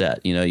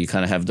upset. You know, you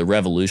kind of have the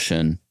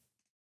revolution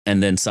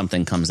and then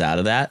something comes out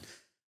of that.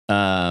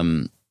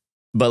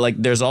 But like,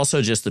 there's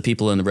also just the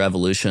people in the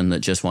revolution that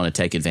just want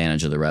to take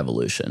advantage of the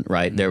revolution,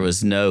 right? Mm-hmm.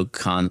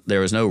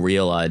 There was no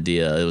real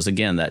idea. It was,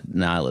 again, that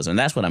nihilism. And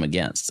that's what I'm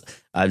against.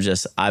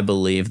 I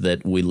believe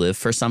that we live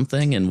for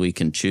something and we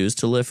can choose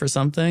to live for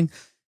something.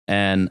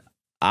 And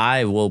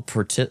I will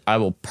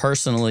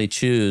personally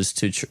choose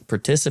to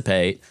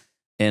participate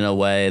in a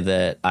way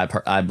that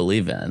I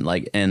believe in.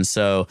 Like, and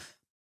so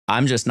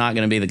I'm just not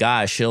going to be the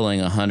guy shilling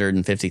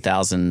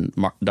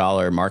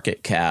 $150,000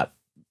 market cap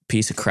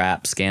piece of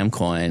crap scam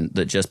coin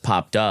that just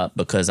popped up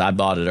because I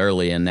bought it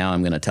early and now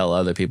I'm going to tell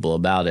other people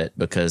about it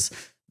because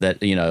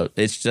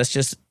that's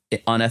just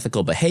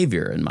unethical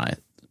behavior in my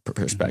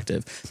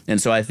perspective.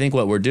 And so I think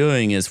what we're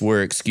doing is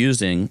we're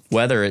excusing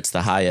whether it's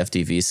the high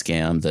FTV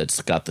scam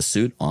that's got the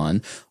suit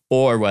on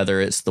or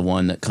whether it's the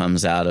one that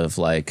comes out of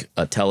like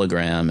a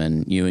Telegram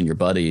and you and your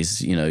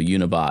buddies,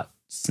 Unibot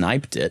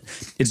sniped it.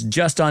 It's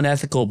just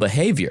unethical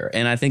behavior.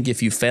 And I think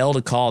if you fail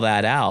to call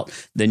that out,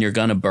 then you're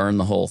going to burn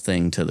the whole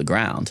thing to the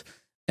ground.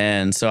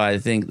 And so I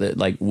think that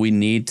like we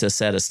need to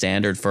set a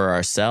standard for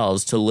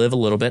ourselves to live a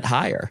little bit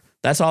higher.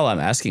 That's all I'm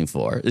asking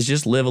for is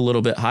just live a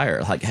little bit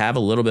higher, like have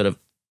a little bit of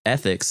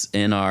ethics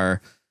in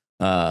our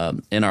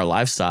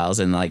lifestyles.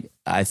 And like,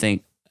 I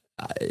think,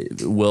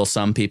 will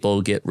some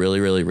people get really,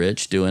 really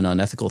rich doing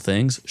unethical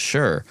things?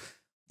 Sure.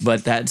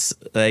 But that's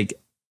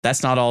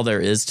not all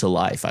there is to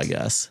life, I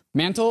guess.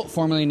 MANTLE,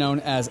 formerly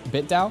known as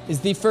BitDAO, is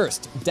the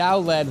first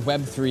DAO-led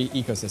Web3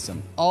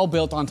 ecosystem, all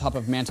built on top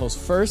of MANTLE's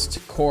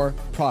first core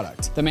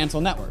product, the MANTLE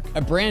Network,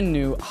 a brand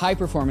new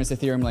high-performance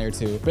Ethereum Layer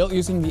 2 built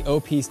using the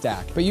OP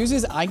stack, but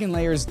uses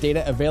EigenLayer's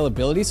data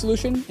availability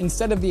solution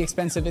instead of the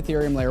expensive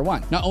Ethereum Layer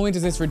 1. Not only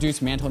does this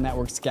reduce MANTLE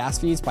Network's gas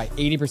fees by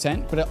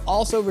 80%, but it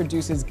also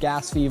reduces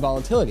gas fee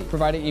volatility,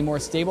 providing a more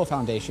stable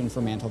foundation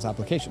for MANTLE's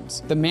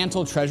applications. The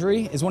MANTLE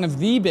Treasury is one of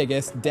the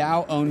biggest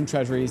DAO-owned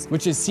treasuries,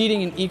 which is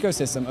seeding an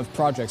ecosystem of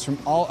projects from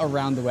all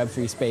around the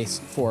Web3 space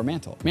for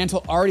MANTLE.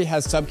 MANTLE already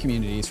has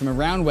sub-communities from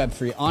around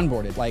Web3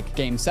 onboarded, like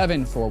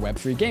Game7 for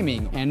Web3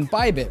 gaming, and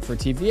Bybit for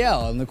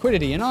TVL and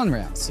liquidity and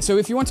on-ramps. So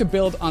if you want to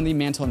build on the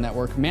MANTLE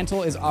network,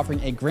 MANTLE is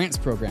offering a grants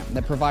program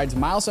that provides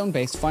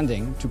milestone-based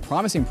funding to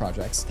promising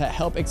projects that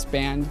help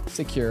expand,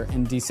 secure,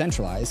 and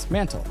decentralize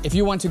MANTLE. If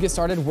you want to get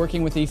started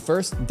working with the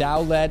first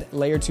DAO-led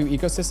Layer 2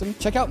 ecosystem,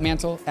 check out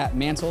MANTLE at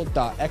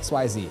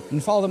mantle.xyz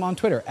and follow them on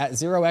Twitter at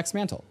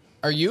 0xmantle.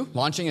 Are you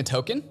launching a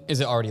token?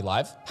 Is it already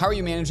live? How are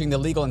you managing the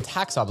legal and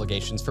tax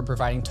obligations for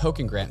providing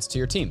token grants to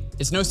your team?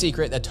 It's no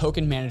secret that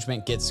token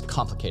management gets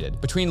complicated.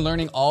 Between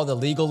learning all the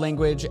legal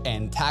language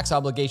and tax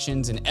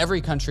obligations in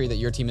every country that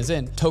your team is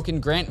in,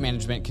 token grant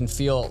management can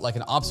feel like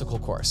an obstacle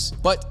course,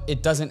 but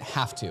it doesn't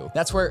have to.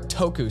 That's where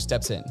TOKU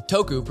steps in.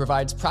 TOKU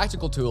provides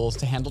practical tools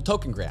to handle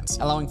token grants,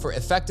 allowing for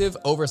effective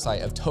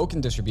oversight of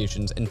token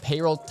distributions and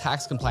payroll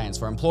tax compliance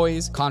for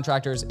employees,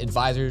 contractors,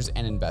 advisors,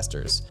 and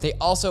investors. They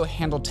also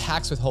handle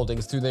tax withholding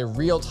through their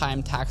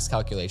real-time tax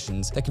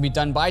calculations that can be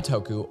done by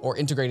TOKU or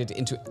integrated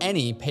into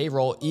any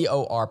payroll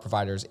EOR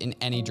providers in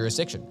any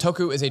jurisdiction.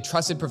 TOKU is a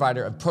trusted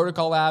provider of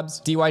Protocol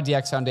Labs,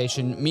 DYDX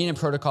Foundation, Mina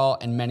Protocol,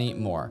 and many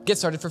more. Get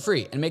started for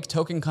free and make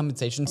token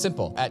compensation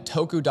simple at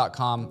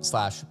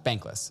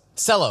toku.com/bankless.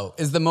 CELO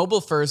is the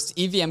mobile-first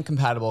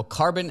EVM-compatible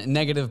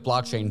carbon-negative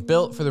blockchain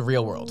built for the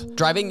real world,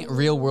 driving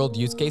real-world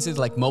use cases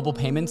like mobile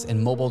payments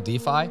and mobile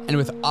DeFi. And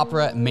with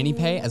Opera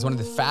MiniPay as one of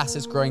the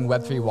fastest-growing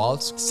Web3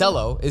 wallets,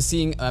 CELO is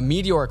seeing a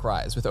meteoric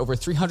rise with over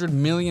 300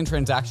 million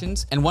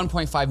transactions and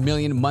 1.5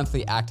 million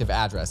monthly active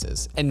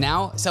addresses. And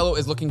now, CELO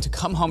is looking to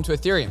come home to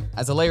Ethereum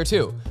as a Layer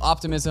 2.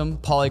 Optimism,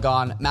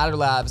 Polygon, Matter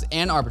Labs,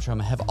 and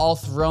Arbitrum have all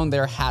thrown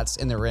their hats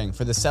in the ring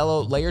for the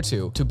CELO Layer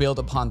 2 to build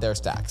upon their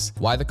stacks.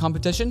 Why the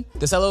competition?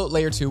 The CELO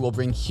Layer 2 will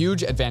bring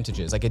huge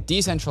advantages like a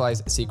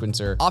decentralized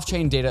sequencer,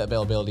 off-chain data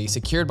availability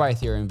secured by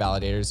Ethereum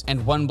validators,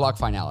 and one-block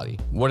finality.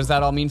 What does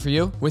that all mean for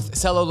you? With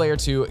CELO Layer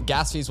 2,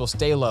 gas fees will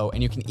stay low,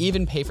 and you can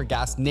even pay for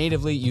gas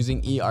natively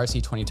using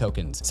ERC20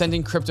 tokens,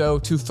 sending crypto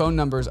to phone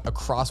numbers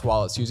across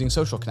wallets using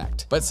Social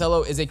Connect. But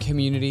CELO is a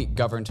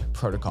community-governed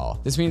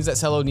protocol. This means that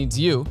CELO needs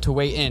you to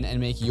weigh in and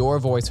make your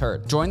voice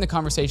heard. Join the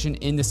conversation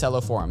in the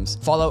CELO forums,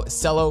 follow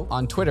CELO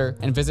on Twitter,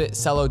 and visit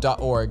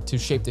celo.org to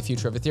shape the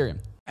future of Ethereum.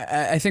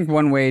 I think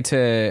one way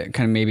to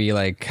kind of maybe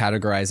like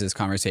categorize this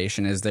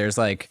conversation is there's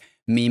like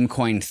meme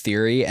coin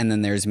theory and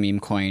then there's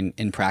meme coin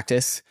in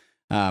practice.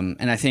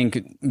 And I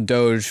think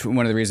Doge,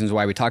 one of the reasons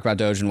why we talk about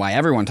Doge and why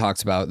everyone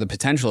talks about the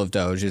potential of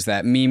Doge is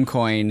that meme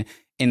coin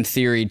in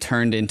theory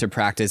turned into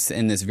practice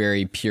in this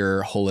very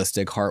pure,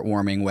 holistic,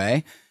 heartwarming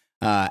way.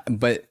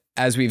 But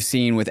as we've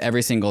seen with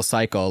every single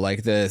cycle,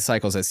 like the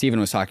cycles that Steven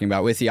was talking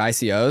about with the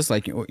ICOs,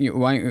 like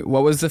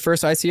what was the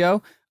first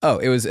ICO? Oh,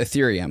 it was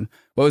Ethereum.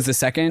 What was the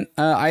second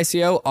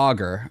ICO?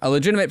 Augur, a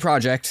legitimate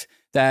project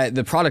that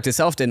the product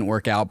itself didn't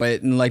work out,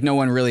 but like no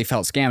one really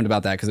felt scammed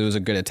about that because it was a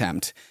good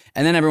attempt.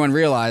 And then everyone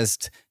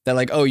realized that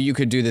like, oh, you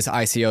could do this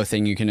ICO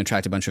thing, you can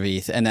attract a bunch of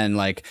ETH. And then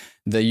like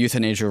the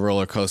euthanasia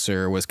roller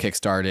coaster was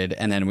kickstarted.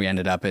 And then we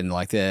ended up in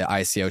like the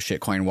ICO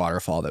shitcoin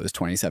waterfall that was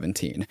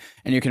 2017.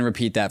 And you can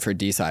repeat that for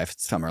DeFi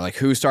summer. Like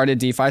who started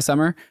DeFi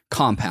summer?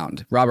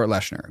 Compound, Robert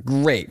Leshner.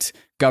 Great.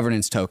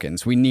 Governance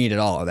tokens. We needed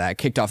all of that.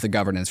 Kicked off the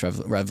governance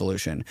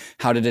revolution.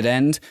 How did it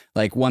end?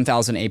 Like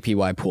 1,000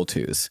 APY pool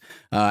twos.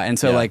 And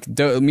so like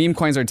meme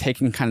coins are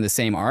taking kind of the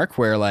same arc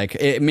where like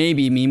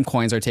maybe meme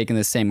coins are taking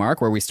the same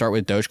arc where we start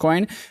with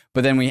Dogecoin,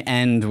 but then we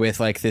end with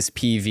like this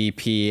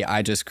PvP.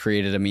 I just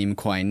created a meme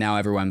coin. Now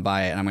everyone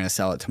buy it and I'm going to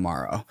sell it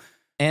tomorrow.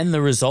 And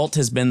the result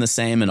has been the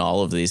same in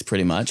all of these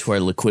pretty much, where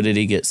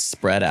liquidity gets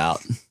spread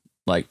out,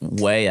 like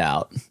way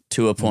out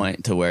to a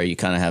point to where you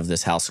kind of have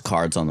this house of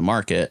cards on the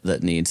market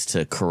that needs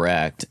to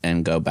correct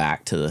and go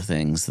back to the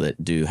things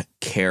that do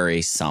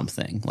carry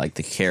something, like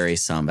to carry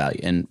some value.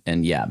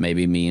 And yeah,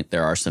 maybe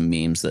there are some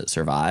memes that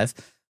survive.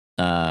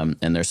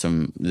 And there's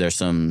some,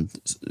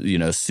 you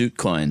know, suit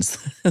coins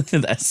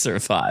that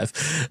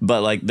survive,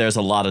 but like there's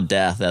a lot of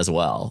death as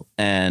well.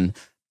 And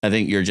I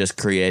think you're just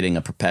creating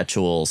a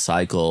perpetual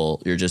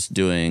cycle. You're just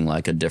doing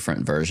like a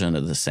different version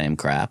of the same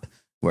crap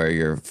where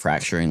you're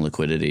fracturing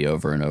liquidity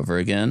over and over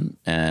again.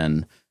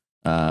 And,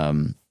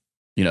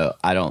 you know,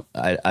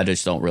 I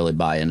just don't really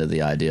buy into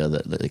the idea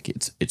that like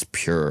it's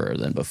purer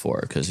than before,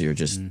 because you're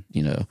just,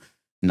 you know,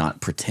 not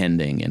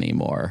pretending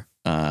anymore.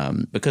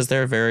 Because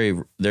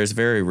there's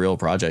very real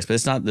projects, but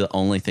it's not the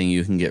only thing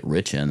you can get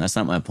rich in. That's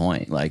not my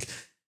point. Like,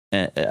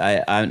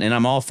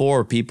 I'm all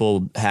for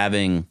people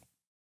having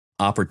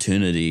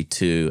opportunity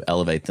to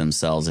elevate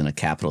themselves in a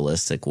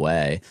capitalistic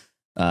way.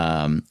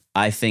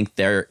 I think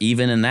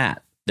even in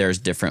that, there's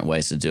different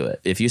ways to do it.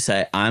 If you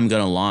say, I'm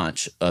going to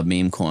launch a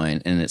meme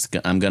coin and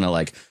I'm going to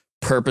like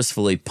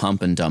purposefully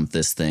pump and dump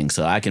this thing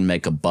so I can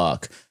make a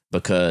buck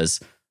because,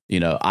 you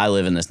know, I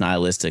live in this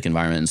nihilistic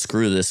environment and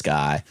screw this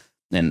guy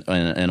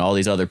and all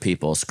these other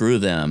people, screw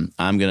them.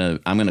 I'm going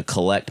to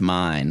collect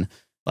mine.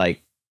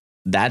 Like,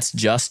 that's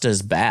just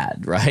as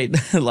bad, right?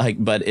 Like,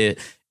 but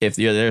if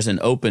there's an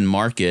open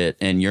market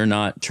and you're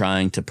not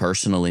trying to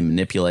personally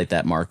manipulate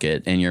that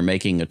market and you're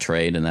making a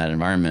trade in that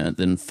environment,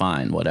 then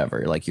fine,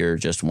 whatever. Like, you're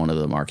just one of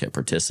the market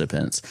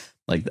participants.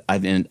 Like, I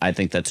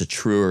think that's a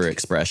truer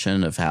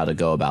expression of how to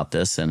go about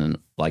this in an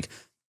like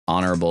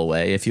honorable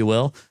way, if you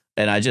will.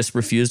 And I just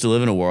refuse to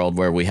live in a world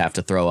where we have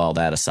to throw all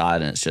that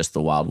aside and it's just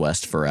the Wild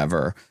West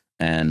forever.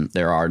 And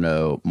there are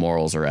no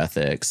morals or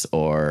ethics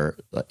or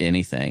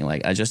anything.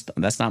 Like,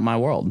 that's not my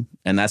world.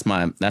 And that's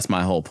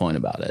my whole point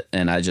about it.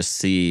 And I just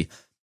see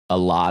a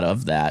lot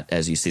of that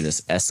as you see this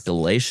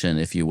escalation,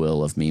 if you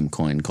will, of meme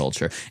coin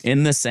culture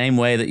in the same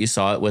way that you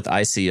saw it with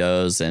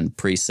ICOs and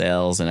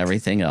pre-sales and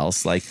everything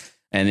else, like,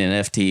 and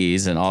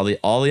NFTs and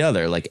all the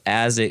other, like,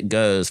 as it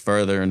goes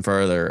further and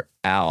further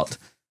out,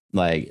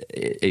 like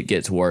it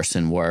gets worse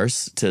and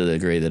worse to the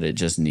degree that it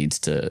just needs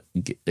to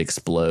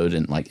explode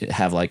and like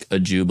have like a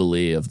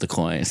jubilee of the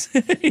coins,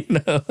 you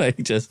know, like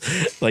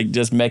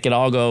just make it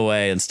all go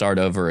away and start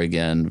over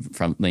again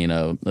from, you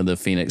know, the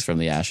phoenix from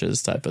the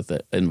ashes type of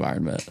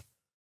environment.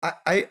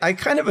 I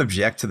kind of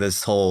object to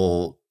this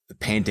whole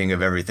painting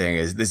of everything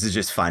as this is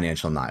just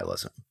financial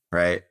nihilism,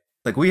 right?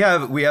 Like we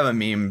have a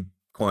meme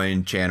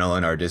coin channel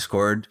in our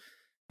Discord.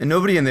 And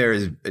nobody in there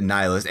is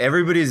nihilist.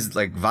 Everybody's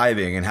like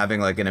vibing and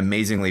having like an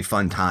amazingly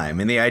fun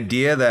time. And the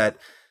idea that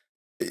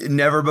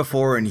never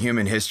before in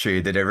human history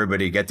did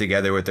everybody get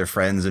together with their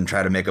friends and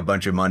try to make a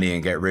bunch of money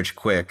and get rich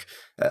quick,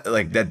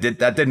 like that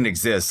didn't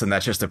exist. And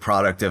that's just a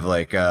product of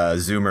like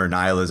Zoomer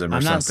nihilism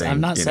or something.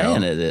 I'm not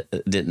saying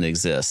it didn't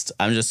exist.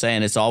 I'm just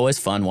saying it's always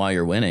fun while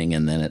you're winning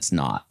and then it's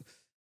not.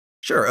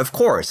 Sure, of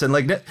course. And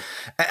like,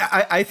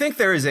 I think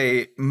there is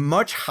a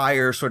much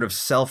higher sort of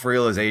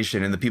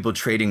self-realization in the people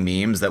trading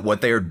memes that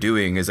what they are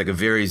doing is like a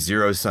very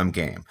zero-sum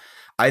game.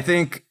 I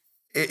think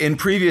in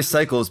previous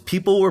cycles,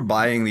 people were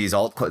buying these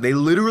altcoins. They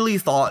literally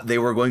thought they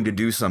were going to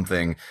do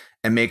something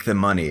and make them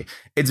money.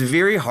 It's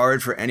very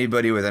hard for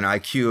anybody with an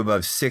IQ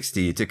above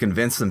 60 to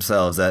convince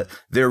themselves that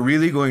they're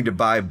really going to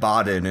buy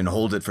Bodin and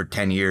hold it for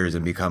 10 years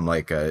and become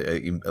like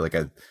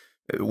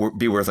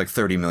be worth like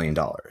 $30 million,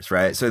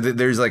 right? So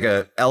there's like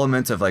a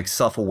element of like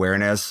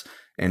self-awareness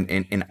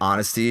and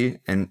honesty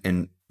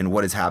and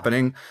what is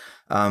happening.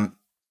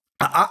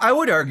 I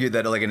would argue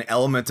that like an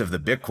element of the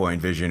Bitcoin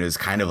vision is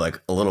kind of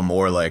like a little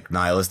more like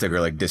nihilistic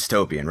or like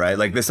dystopian, right?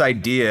 Like this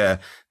idea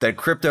that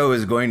crypto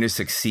is going to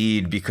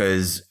succeed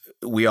because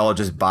we all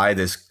just buy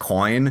this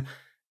coin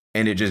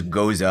and it just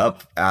goes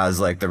up as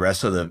like the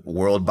rest of the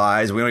world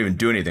buys. We don't even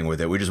do anything with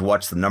it. We just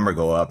watch the number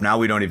go up. Now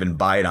we don't even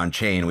buy it on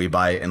chain. We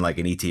buy it in like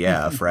an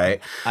ETF, right?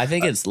 I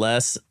think it's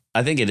less,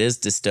 I think it is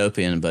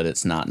dystopian, but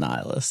it's not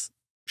nihilist.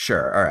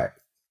 Sure. All right.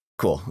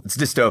 Cool. It's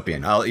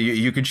dystopian.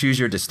 You can choose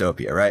your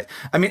dystopia, right?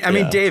 I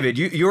mean, David,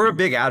 you're a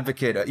big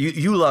advocate.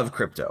 You love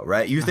crypto,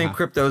 right? You think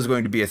crypto is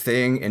going to be a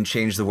thing and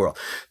change the world.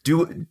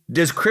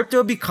 Does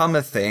crypto become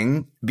a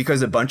thing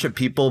because a bunch of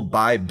people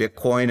buy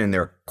Bitcoin in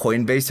their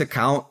Coinbase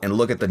account and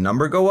look at the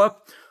number go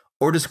up?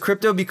 Or does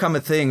crypto become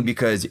a thing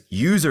because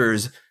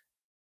users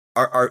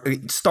are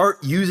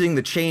start using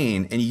the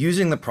chain and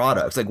using the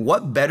products? Like,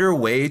 what better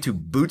way to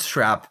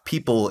bootstrap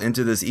people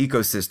into this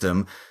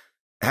ecosystem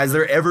has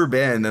there ever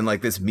been than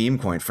like this meme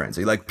coin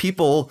frenzy? Like,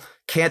 people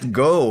can't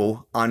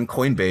go on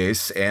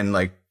Coinbase and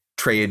like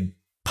trade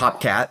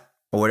PopCat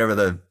or whatever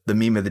the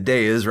meme of the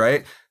day is,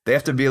 right? They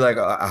have to be like,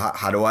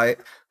 how do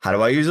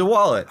I use a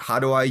wallet? How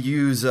do I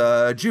use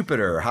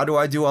Jupiter? How do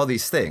I do all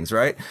these things,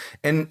 right?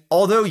 And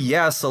although,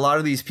 yes, a lot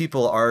of these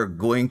people are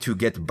going to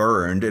get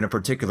burned in a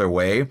particular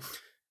way,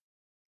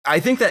 I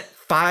think that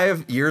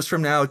 5 years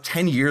from now,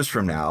 10 years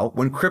from now,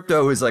 when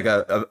crypto is like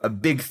a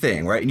big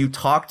thing, right? And you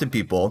talk to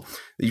people,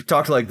 you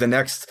talk to like the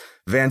next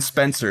Van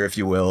Spencer, if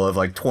you will, of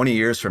like 20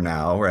 years from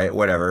now, right?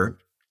 Whatever.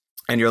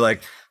 And you're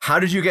like, how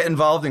did you get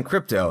involved in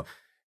crypto?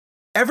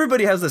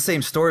 Everybody has the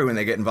same story when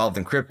they get involved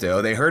in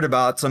crypto. They heard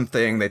about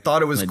something, they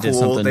thought it was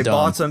cool, they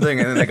bought something,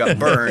 and then they got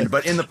burned.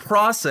 But in the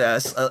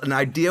process, an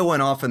idea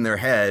went off in their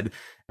head,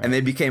 and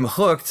they became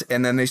hooked,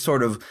 and then they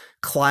sort of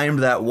climbed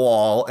that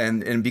wall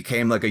and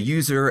became like a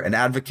user, an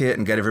advocate,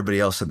 and get everybody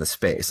else in the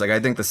space. Like, I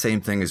think the same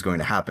thing is going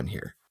to happen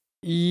here.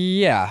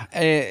 Yeah.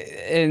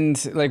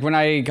 And like when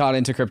I got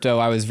into crypto,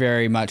 I was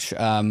very much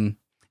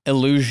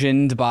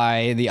illusioned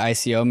by the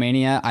ICO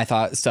mania. I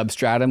thought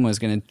Substratum was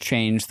going to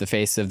change the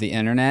face of the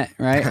internet,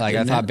 right? Like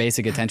I thought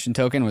basic attention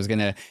token was going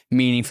to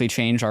meaningfully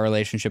change our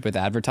relationship with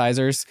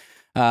advertisers.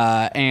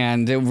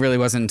 And it really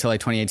wasn't until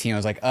like 2018 I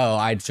was like, oh,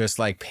 I just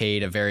like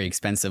paid a very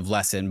expensive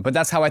lesson. But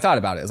that's how I thought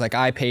about it. It's like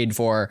I paid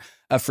for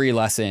a free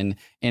lesson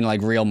in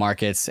like real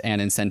markets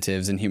and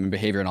incentives and human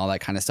behavior and all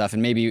that kind of stuff.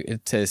 And maybe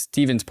to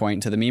Steven's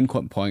point, to the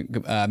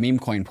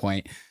Memecoin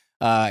point,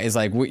 is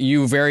like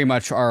you very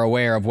much are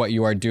aware of what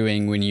you are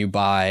doing when you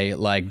buy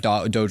like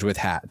Doge with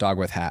hat, dog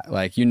with hat.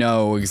 Like, you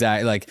know,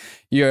 exactly, like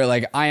you're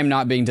like, I am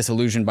not being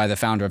disillusioned by the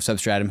founder of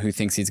Substratum who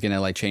thinks he's going to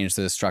like change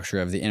the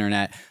structure of the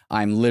internet.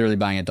 I'm literally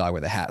buying a dog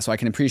with a hat. So I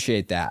can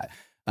appreciate that.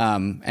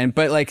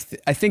 But like,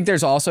 I think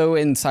there's also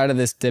inside of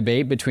this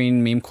debate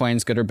between meme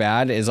coins, good or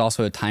bad, is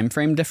also a time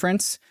frame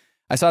difference.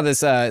 I saw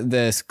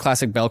this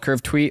classic bell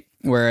curve tweet,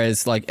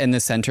 whereas like in the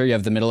center, you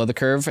have the middle of the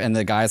curve and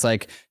the guy's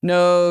like,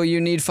 no,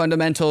 you need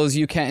fundamentals.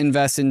 You can't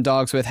invest in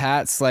dogs with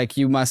hats. Like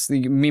you must,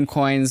 meme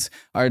coins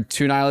are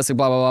too nihilistic,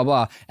 blah, blah, blah,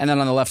 blah. And then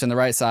on the left and the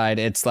right side,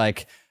 it's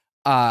like,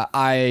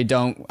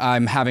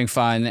 I'm having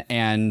fun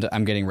and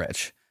I'm getting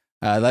rich.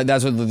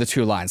 That's what the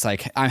two lines,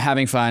 like I'm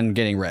having fun,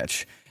 getting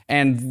rich.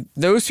 And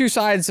those two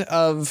sides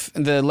of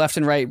the left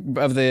and right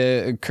of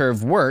the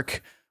curve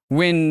work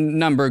when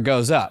number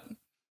goes up.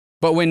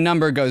 But when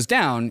number goes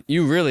down,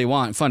 you really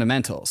want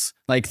fundamentals.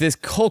 Like this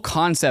whole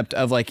concept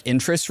of like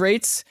interest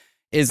rates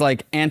is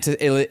like an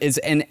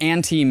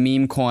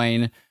anti-meme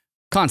coin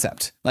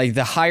concept. Like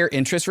the higher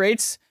interest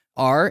rates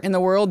are in the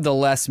world, the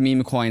less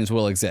meme coins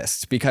will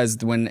exist, because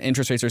when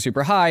interest rates are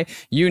super high,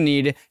 you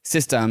need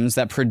systems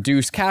that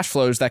produce cash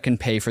flows that can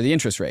pay for the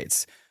interest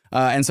rates.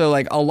 And so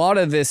like a lot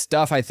of this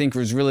stuff I think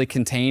was really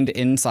contained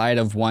inside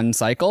of one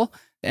cycle.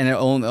 And it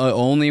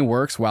only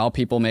works while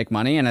people make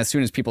money. And as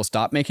soon as people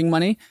stop making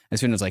money,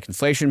 as soon as like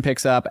inflation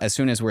picks up, as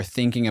soon as we're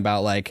thinking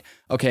about like,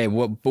 okay,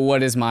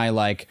 what is my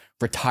like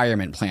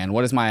retirement plan?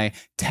 What is my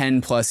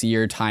 10+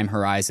 year time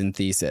horizon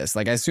thesis?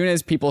 Like as soon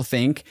as people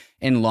think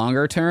in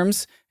longer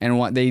terms and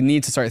what they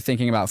need to start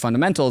thinking about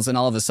fundamentals, and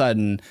all of a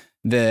sudden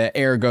the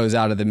air goes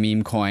out of the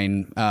meme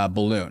coin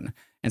balloon.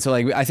 And so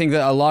like, I think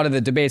that a lot of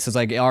the debates is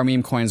like, are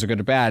meme coins are good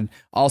or bad,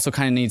 also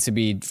kind of needs to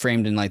be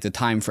framed in like the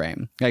time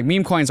frame. Like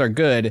meme coins are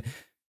good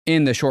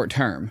in the short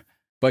term,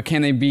 but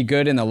can they be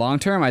good in the long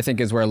term? I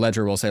think is where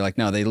Ledger will say like,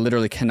 no, they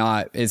literally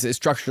cannot. It's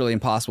structurally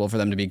impossible for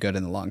them to be good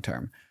in the long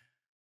term.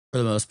 For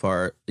the most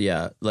part,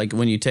 yeah. Like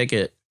when you take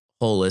it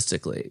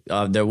holistically,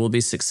 there will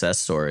be success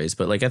stories,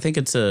 but like I think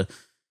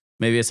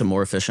maybe it's a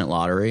more efficient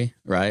lottery,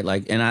 right?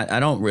 Like, and I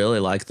don't really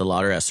like the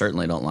lottery. I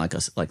certainly don't like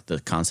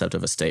the concept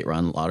of a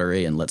state-run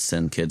lottery and let's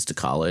send kids to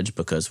college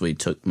because we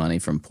took money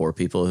from poor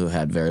people who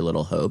had very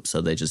little hope,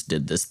 so they just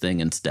did this thing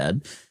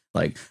instead.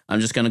 Like, I'm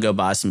just going to go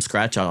buy some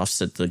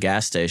scratch-offs at the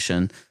gas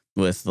station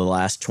with the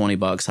last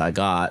 $20 I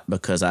got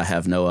because I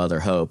have no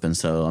other hope. And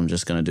so I'm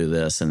just going to do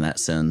this. And that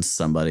sends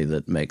somebody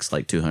that makes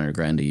like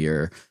 $200,000 a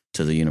year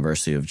to the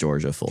University of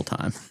Georgia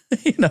full-time.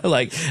 You know,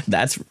 like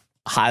that's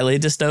highly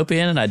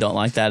dystopian. And I don't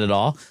like that at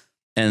all.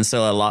 And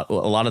so a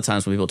lot of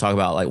times when people talk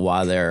about like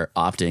why they're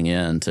opting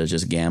in to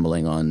just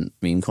gambling on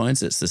meme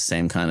coins, it's the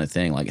same kind of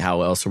thing. Like,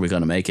 how else are we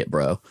going to make it,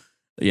 bro?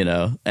 You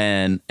know,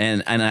 and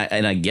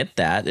I get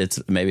that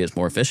maybe it's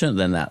more efficient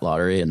than that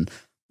lottery, and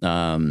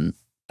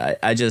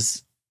I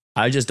just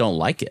don't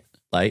like it.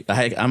 Like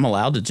I'm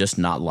allowed to just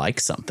not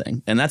like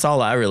something, and that's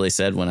all I really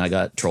said when I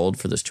got trolled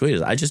for this tweet.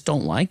 Is I just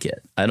don't like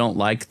it. I don't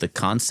like the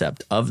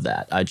concept of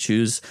that.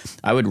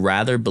 I would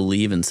rather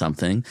believe in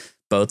something,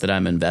 both that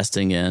I'm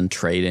investing in,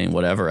 trading,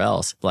 whatever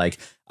else. Like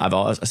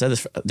I said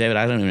this, David.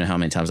 I don't even know how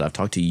many times I've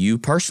talked to you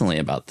personally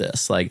about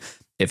this. Like,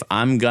 if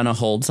I'm going to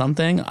hold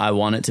something, I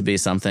want it to be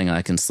something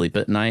I can sleep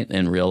at night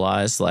and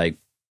realize like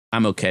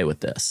I'm okay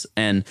with this.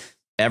 And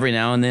every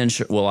now and then,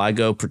 will I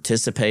go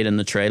participate in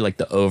the trade? Like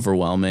the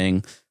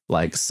overwhelming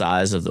like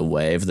size of the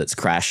wave that's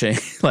crashing,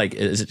 like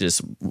is it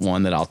just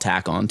one that I'll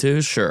tack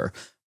onto? Sure.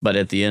 But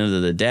at the end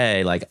of the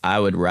day, like I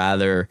would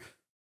rather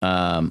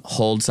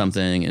hold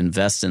something,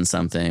 invest in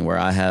something where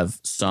I have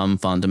some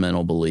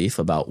fundamental belief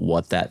about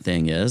what that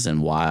thing is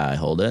and why I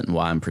hold it and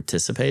why I'm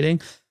participating.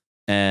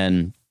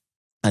 And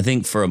I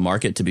think for a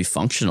market to be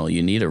functional,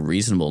 you need a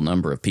reasonable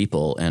number of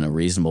people and a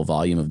reasonable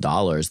volume of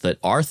dollars that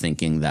are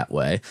thinking that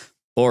way,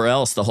 or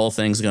else the whole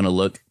thing's going to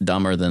look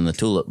dumber than the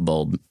tulip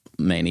bulb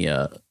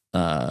mania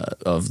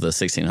of the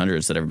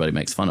 1600s that everybody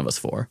makes fun of us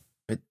for.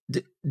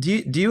 Do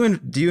you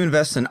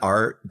invest in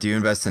art? Do you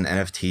invest in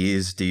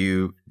NFTs?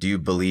 Do you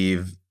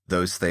believe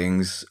those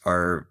things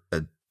are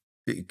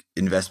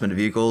investment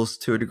vehicles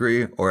to a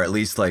degree, or at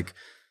least like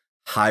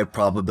high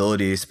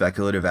probability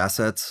speculative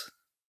assets?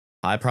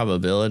 High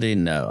probability?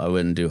 No, I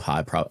wouldn't do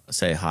high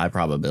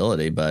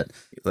probability, but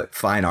like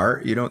fine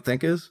art, you don't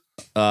think is?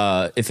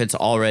 If it's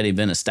already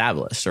been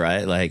established,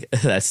 right? Like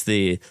that's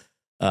the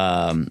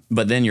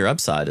but then your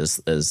upside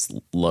is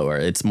lower.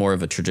 It's more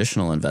of a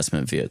traditional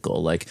investment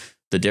vehicle. Like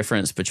the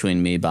difference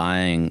between me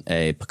buying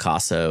a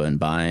Picasso and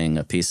buying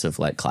a piece of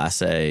like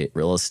Class A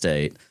real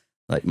estate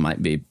like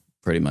might be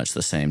pretty much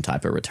the same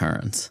type of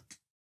returns.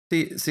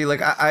 See,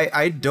 like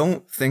I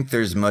don't think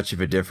there's much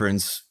of a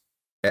difference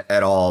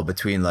at all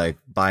between like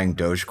buying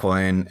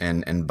Dogecoin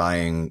and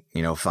buying,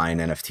 you know, fine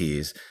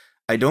NFTs.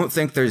 I don't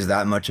think there's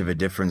that much of a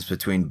difference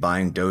between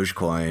buying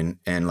Dogecoin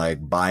and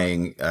like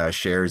buying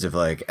shares of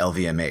like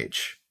LVMH,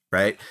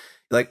 right?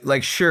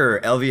 Like sure,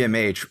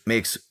 LVMH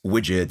makes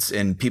widgets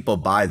and people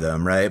buy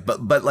them, right?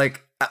 But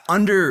like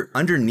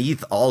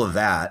underneath all of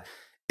that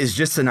is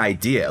just an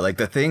idea. Like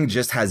the thing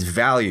just has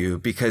value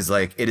because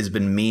like it has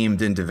been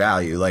memed into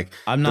value. Like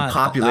the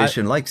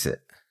population likes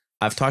it.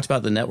 I've talked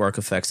about the network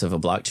effects of a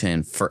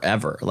blockchain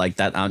forever. Like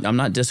that, I'm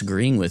not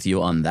disagreeing with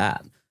you on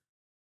that.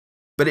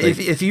 But like,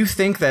 if you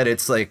think that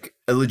it's like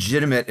a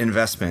legitimate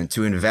investment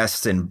to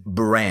invest in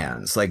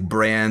brands like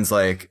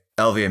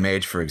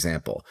LVMH, for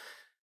example,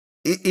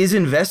 is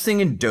investing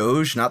in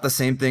Doge not the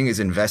same thing as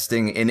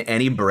investing in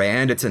any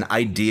brand? It's an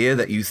idea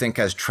that you think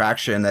has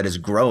traction, that is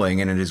growing,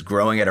 and it is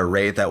growing at a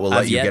rate that will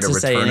let you get a return on your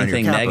capital. I've yet to say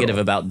anything negative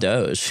about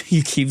Doge.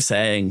 You keep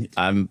saying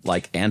I'm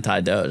like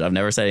anti-Doge. I've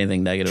never said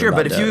anything negative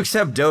about Doge. Sure, but if you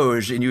accept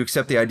Doge and you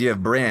accept the idea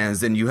of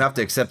brands, then you have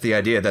to accept the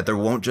idea that there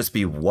won't just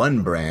be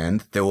one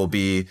brand. There will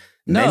be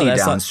many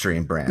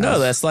downstream brands. No,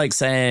 that's like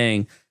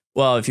saying,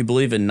 well, if you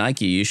believe in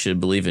Nike, you should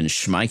believe in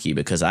Schmikey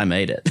because I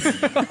made it.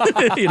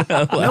 You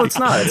know, like, no, it's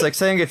not. It's like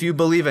saying if you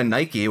believe in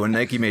Nike, when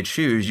Nike made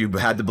shoes, you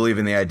had to believe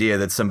in the idea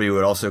that somebody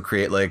would also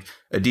create like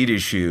Adidas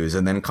shoes,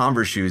 and then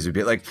Converse shoes would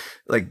be like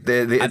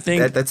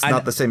that's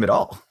not the same at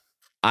all.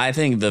 I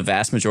think the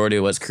vast majority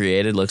of what's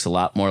created looks a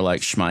lot more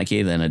like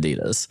Schmikey than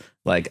Adidas.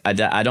 Like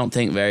I don't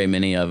think very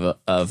many of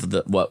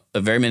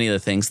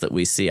the things that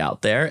we see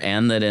out there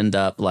and that end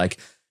up like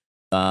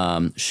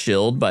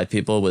shilled by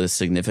people with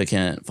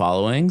significant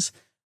followings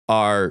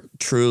are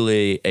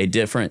truly a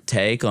different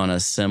take on a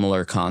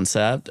similar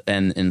concept,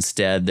 and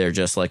instead they're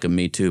just like a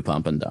Me Too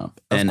pump and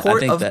dump. And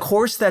of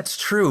course that's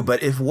true,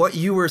 but if what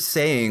you were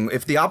saying,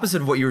 if the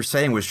opposite of what you were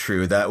saying was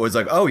true, that was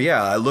like, oh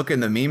yeah, I look in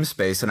the meme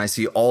space and I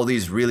see all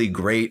these really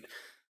great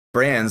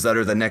brands that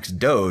are the next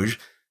Doge,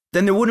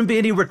 then there wouldn't be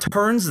any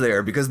returns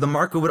there because the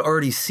market would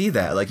already see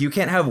that. Like you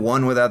can't have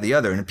one without the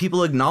other. And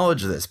people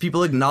acknowledge this.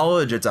 People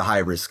acknowledge it's a high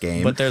risk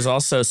game. But there's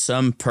also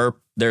some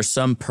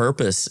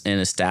purpose in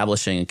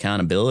establishing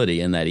accountability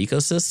in that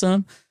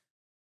ecosystem.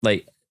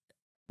 Like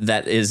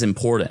that is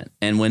important.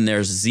 And when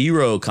there's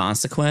zero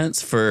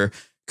consequence for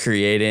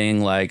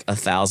creating like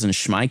 1,000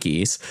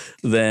 Schmikeys,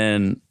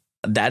 then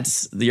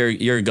that's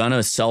you're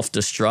gonna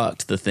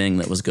self-destruct the thing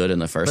that was good in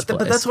the first place.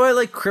 But that's why I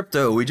like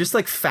crypto. We just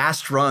like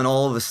fast run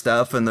all of the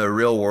stuff in the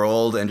real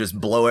world and just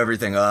blow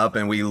everything up,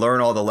 and we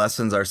learn all the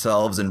lessons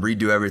ourselves and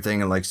redo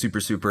everything in like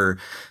super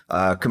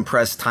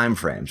compressed time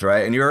frames,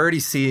 right? And you're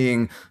already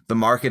seeing the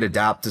market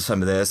adapt to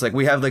some of this. Like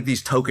we have like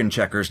these token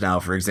checkers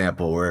now, for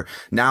example, where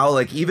now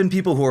like even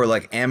people who are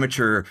like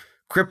amateur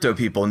crypto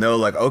people know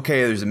like,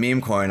 okay, there's a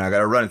meme coin, I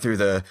gotta run it through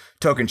the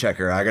token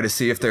checker. I gotta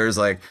see if there's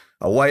like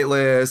a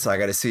whitelist. I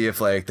got to see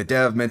if like the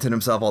dev minted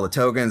himself all the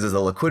tokens, is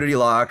the liquidity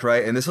locked,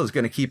 right? And this was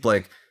going to keep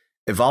like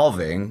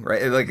evolving,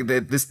 right? Like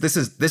this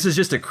is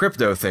just a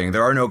crypto thing.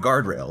 There are no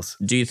guardrails.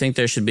 Do you think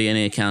there should be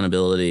any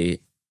accountability,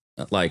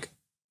 like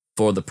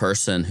for the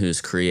person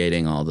who's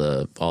creating all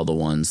the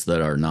ones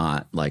that are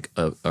not like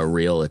a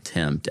real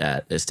attempt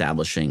at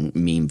establishing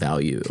meme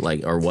value,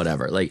 like or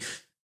whatever? Like,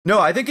 no,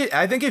 I think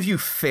if you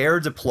fair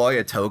deploy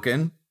a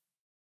token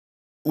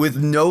with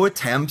no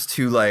attempts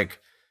to like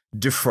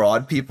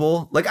defraud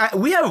people, like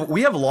we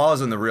have laws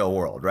in the real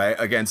world, right,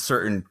 against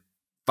certain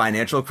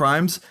financial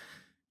crimes.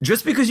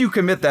 Just because you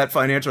commit that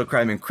financial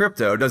crime in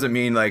crypto doesn't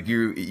mean like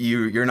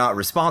you're not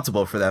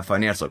responsible for that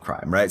financial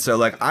crime, right? So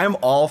like I'm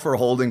all for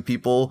holding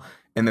people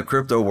in the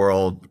crypto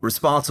world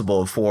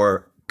responsible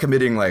for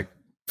committing like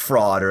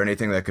fraud or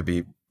anything that could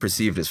be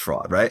perceived as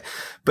fraud, right?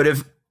 But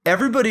if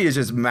everybody is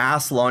just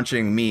mass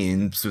launching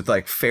memes with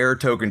like fair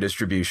token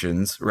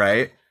distributions,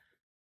 right?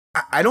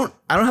 I don't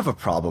have a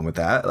problem with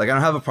that. Like I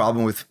don't have a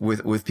problem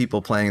with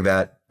people playing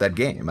that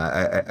game.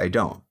 I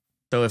don't.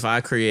 So if I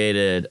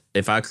created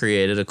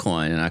a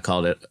coin and I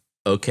called it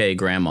OK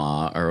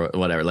Grandma or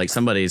whatever, like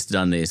somebody's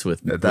done these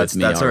with me that's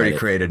already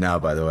created now,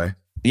 by the way.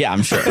 Yeah,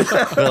 I'm sure.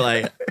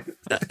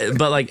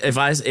 but like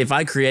if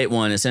I create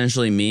one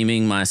essentially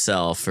memeing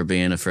myself for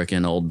being a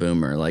freaking old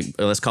boomer, like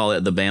let's call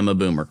it the Bama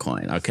Boomer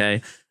coin,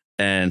 okay?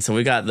 And so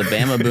we got the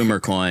Bama Boomer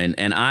coin,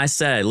 and I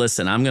say,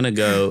 listen, I'm going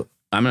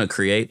to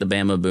create the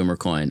Bama Boomer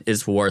coin.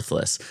 It's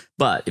worthless.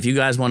 But if you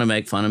guys want to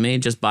make fun of me,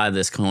 just buy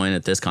this coin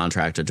at this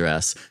contract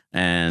address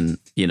and,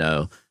 you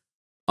know,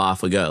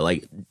 off we go.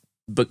 Like,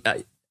 but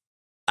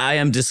I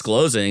am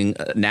disclosing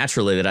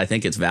naturally that I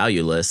think it's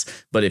valueless.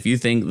 But if you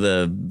think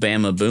the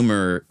Bama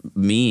Boomer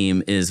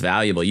meme is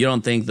valuable, you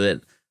don't think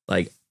that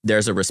like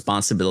there's a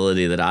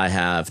responsibility that I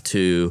have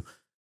to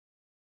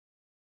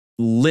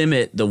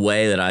limit the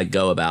way that I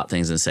go about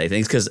things and say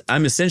things, because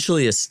I'm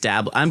essentially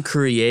I'm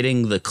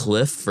creating the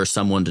cliff for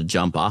someone to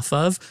jump off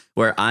of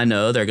where I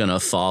know they're going to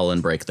fall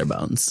and break their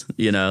bones.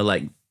 You know,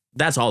 like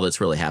that's all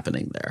that's really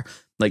happening there.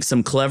 Like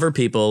some clever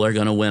people are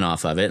going to win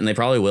off of it, and they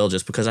probably will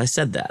just because I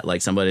said that.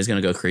 Like somebody's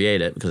going to go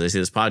create it because they see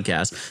this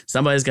podcast.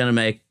 Somebody's going to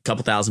make a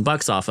couple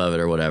 $1,000 off of it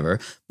or whatever.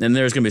 And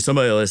there's going to be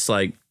somebody that's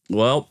like,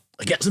 well,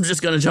 I guess I'm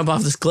just going to jump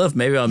off this cliff.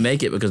 Maybe I'll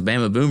make it because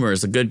Bama Boomer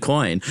is a good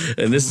coin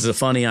and this is a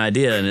funny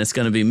idea and it's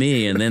going to be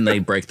me. And then they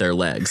break their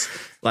legs.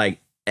 Like,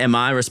 am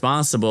I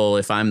responsible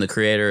if I'm the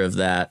creator of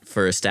that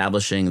for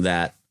establishing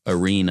that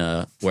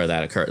arena where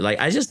that occurred? Like,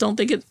 I just don't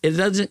think it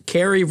doesn't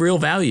carry real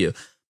value.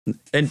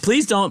 And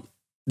please don't.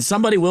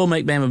 Somebody will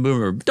make Bama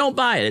Boomer. Don't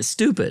buy it. It's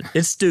stupid.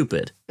 It's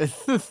stupid.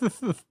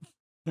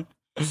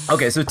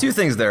 Okay, so two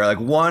things there. Like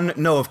one,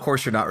 no, of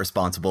course you're not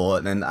responsible.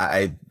 And then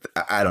I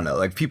don't know.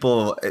 Like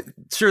people,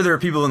 sure, there are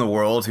people in the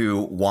world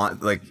who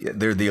want, like,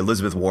 they're the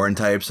Elizabeth Warren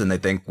types, and they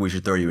think we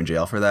should throw you in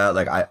jail for that.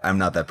 Like I'm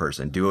not that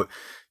person. Do it.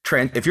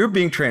 If you're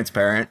being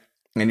transparent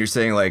and you're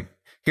saying like,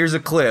 here's a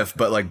cliff,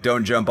 but like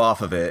don't jump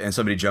off of it, and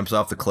somebody jumps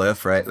off the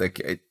cliff, right?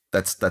 Like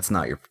that's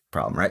not your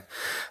problem, right?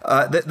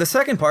 The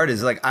second part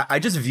is like I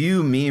just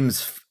view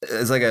memes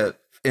as like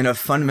in a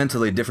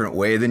fundamentally different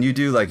way than you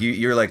do. Like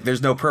you're like,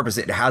 there's no purpose,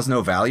 it has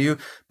no value.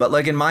 But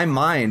like in my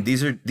mind,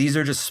 these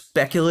are just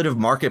speculative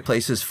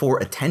marketplaces for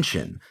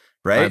attention,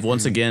 right? I've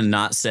once again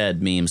not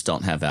said memes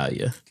don't have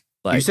value.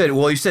 Like, you said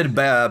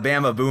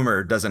Bama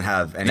Boomer doesn't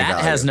have any value.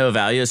 That has no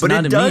value. It's but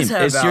not it a does meme.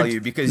 have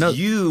value because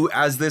you,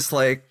 as this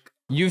like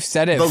you've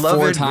said it beloved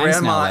 4 times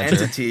grandma now,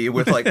 entity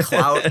with like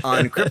clout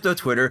on crypto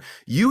Twitter,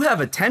 you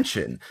have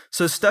attention.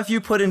 So stuff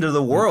you put into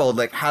the world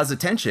like has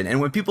attention.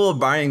 And when people are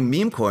buying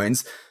meme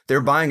coins,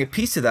 they're buying a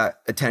piece of that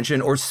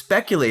attention or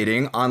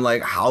speculating on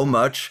like how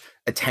much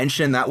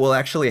attention that will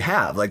actually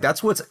have. Like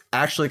that's what's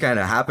actually kind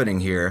of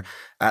happening here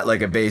at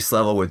like a base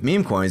level with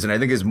meme coins. And I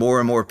think as more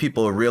and more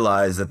people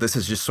realize that this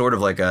is just sort of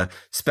like a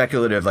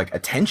speculative like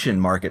attention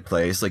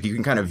marketplace, like you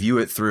can kind of view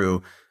it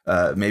through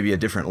maybe a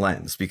different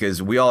lens,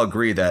 because we all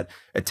agree that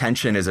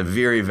attention is a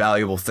very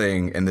valuable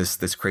thing in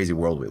this crazy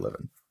world we live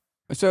in.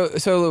 So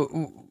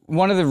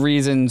one of the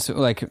reasons,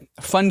 like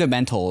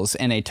fundamentals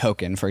in a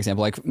token, for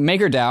example, like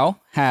MakerDAO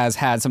has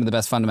had some of the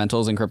best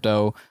fundamentals in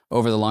crypto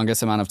over the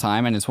longest amount of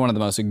time. And it's one of the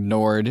most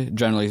ignored,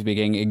 generally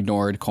speaking,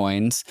 ignored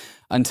coins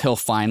until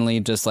finally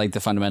just like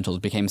the fundamentals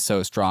became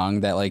so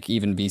strong that like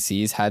even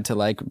VCs had to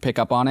like pick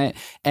up on it.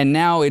 And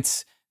now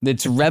its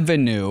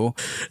revenue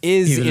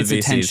is even its the VCs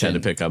attention.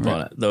 had to pick up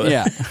on it.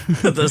 Yeah.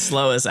 The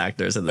slowest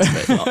actors in the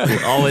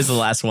space. Always the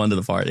last one to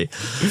the party.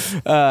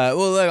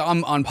 Well, like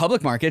on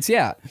public markets,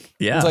 yeah.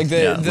 It's like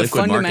the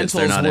fundamentals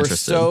were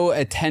so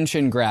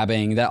attention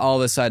grabbing that all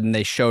of a sudden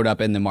they showed up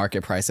in the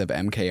market price of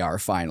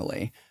MKR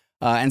finally.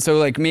 And so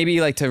like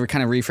maybe like to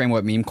kind of reframe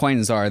what meme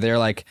coins are,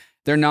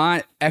 they're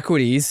not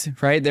equities,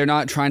 right? They're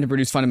not trying to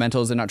produce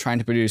fundamentals. They're not trying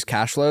to produce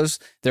cash flows.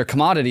 They're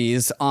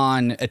commodities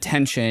on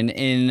attention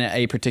in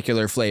a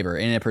particular flavor,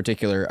 in a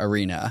particular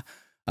arena.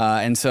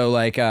 And so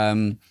like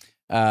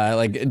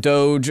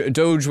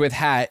Doge with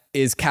hat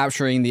is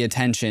capturing the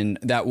attention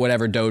that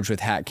whatever Doge with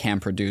hat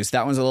can produce.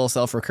 That one's a little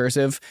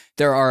self-recursive.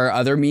 There are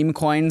other meme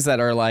coins that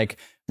are like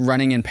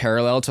running in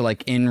parallel to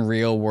like in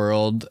real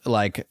world,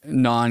 like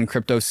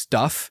non-crypto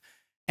stuff.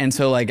 And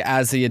so like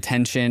as the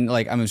attention,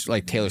 like I'm just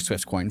like Taylor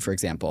Swift coin, for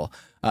example,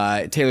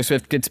 Taylor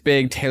Swift gets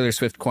big. Taylor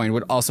Swift coin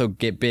would also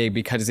get big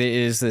because it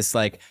is this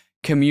like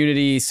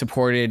community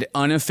supported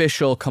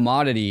unofficial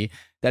commodity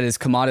that is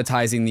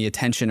commoditizing the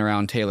attention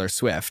around Taylor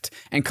Swift.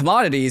 And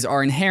commodities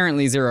are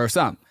inherently zero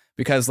sum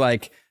because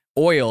like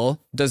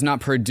oil does not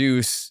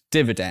produce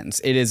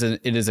dividends. It is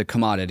a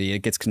commodity. It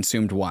gets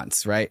consumed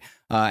once, right?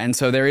 And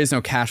so there is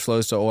no cash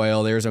flows to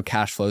oil. There is no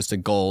cash flows to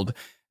gold.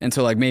 And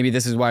so like maybe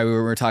this is why we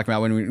were talking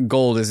about when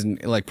gold is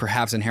like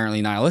perhaps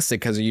inherently nihilistic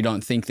because you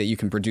don't think that you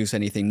can produce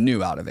anything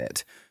new out of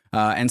it.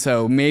 And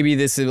so maybe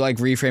this is like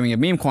reframing of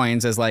meme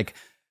coins as like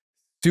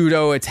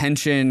pseudo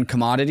attention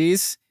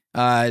commodities.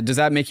 Does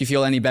that make you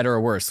feel any better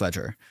or worse,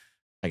 Ledger?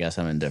 I guess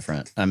I'm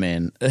indifferent. I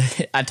mean,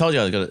 I told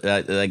you I was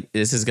gonna like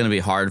this is going to be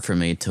hard for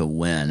me to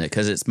win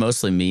because it's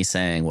mostly me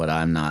saying what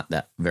I'm not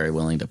that very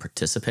willing to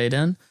participate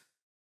in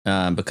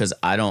because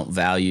I don't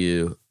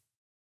value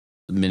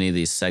many of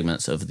these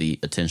segments of the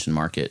attention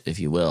market, if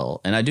you will.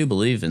 And I do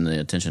believe in the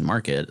attention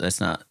market. That's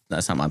not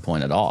my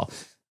point at all.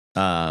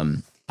 I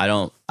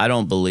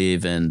don't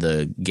believe in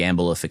the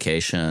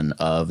gambleification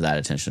of that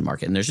attention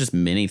market. And there's just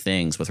many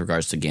things with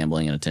regards to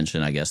gambling and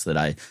attention, I guess, that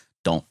I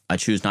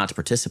choose not to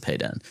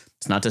participate in.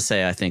 It's not to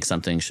say I think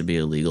something should be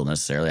illegal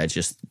necessarily.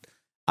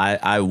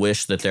 I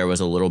wish that there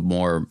was a little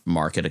more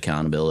market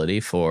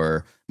accountability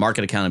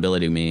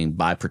meaning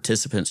by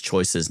participants'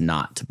 choices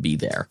not to be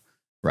there,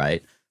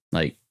 right?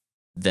 Like,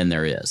 than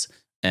there is.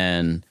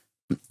 And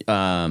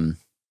I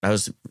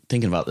was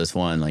thinking about this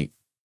one, like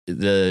Have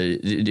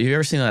you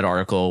ever seen that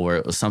article where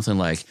it was something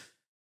like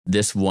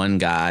this one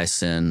guy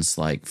sends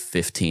like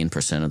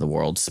 15% of the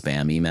world's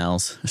spam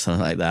emails or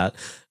something like that,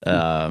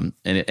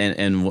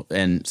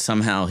 and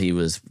somehow he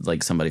was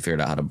like, somebody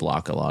figured out how to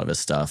block a lot of his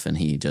stuff, and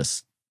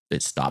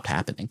it stopped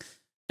happening.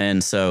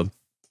 And so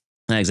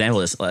an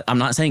example is, I'm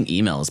not saying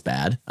email is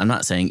bad. I'm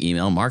not saying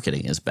email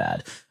marketing is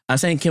bad. I'm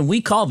saying, can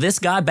we call this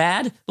guy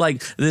bad?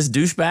 Like this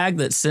douchebag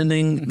that's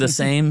sending the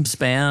same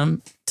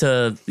spam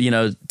to,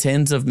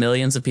 tens of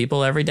millions of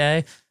people every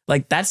day?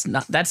 Like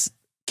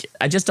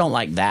I just don't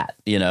like that,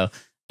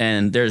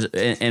 And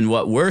and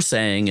what we're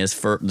saying is,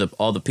 for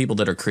all the people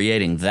that are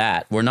creating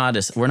that, we're not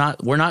just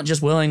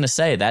willing to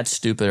say that's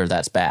stupid or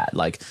that's bad.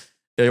 Like,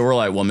 we're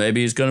like, well,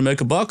 maybe he's going to make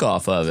a buck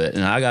off of it,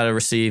 and I got to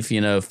receive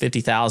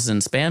 50,000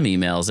 spam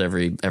emails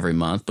every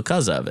month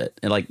because of it.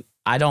 And like,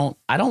 I don't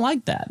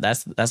like that.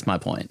 That's my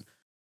point.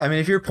 I mean,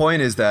 if your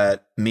point is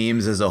that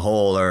memes as a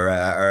whole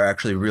are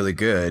actually really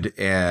good,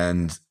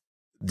 and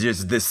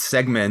just this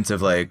segment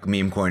of like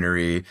meme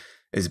coinery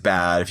is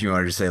bad, if you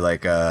wanted to say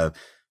like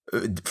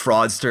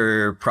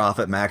fraudster,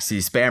 profit maxi,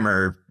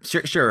 spammer,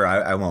 sure,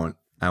 I won't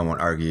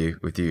argue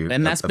with you.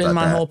 And that's been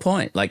my whole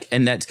point. Like,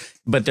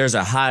 but there's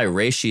a high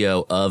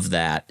ratio of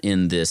that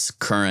in this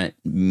current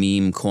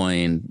meme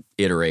coin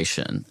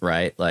iteration,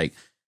 right? Like,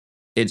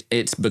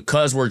 it's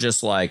because we're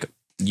just like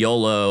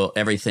YOLO,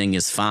 everything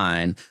is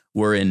fine.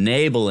 We're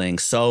enabling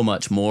so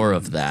much more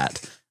of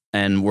that.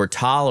 And we're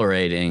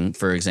tolerating,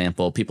 for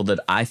example, people that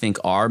I think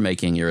are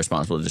making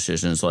irresponsible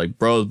decisions, like,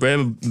 bro,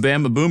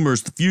 Bama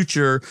Boomer's the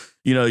future.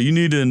 You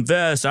need to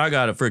invest. I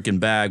got a freaking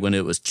bag when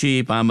it was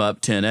cheap. I'm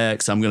up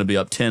 10x. I'm going to be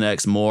up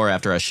 10x more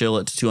after I shill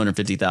it to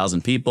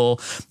 250,000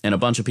 people. And a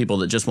bunch of people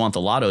that just want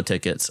the lotto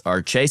tickets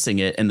are chasing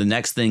it. And the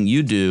next thing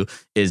you do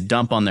is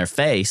dump on their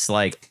face.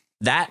 Like,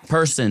 that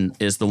person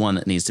is the one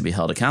that needs to be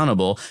held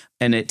accountable.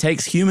 And it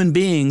takes human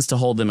beings to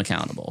hold them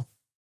accountable.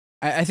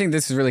 I think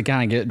this is really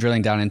kind of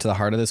drilling down into the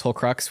heart of this whole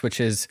crux, which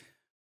is,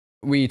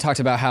 we talked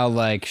about how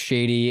like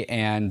shady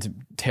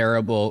and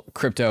terrible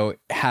crypto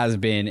has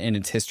been in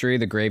its history,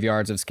 the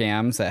graveyards of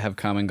scams that have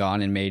come and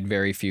gone and made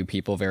very few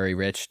people very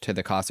rich to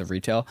the cost of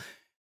retail.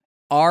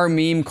 Are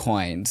meme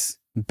coins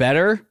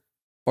better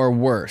or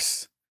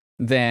worse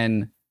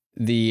than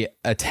the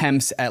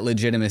attempts at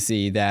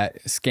legitimacy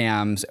that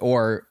scams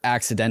or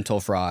accidental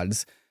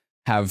frauds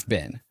have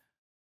been?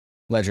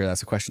 Ledger,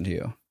 that's a question to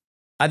you.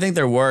 I think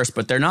they're worse,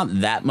 but they're not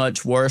that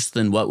much worse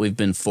than what we've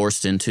been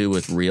forced into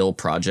with real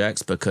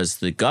projects, because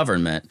the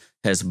government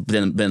has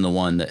been the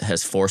one that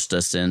has forced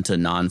us into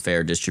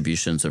non-fair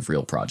distributions of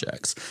real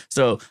projects.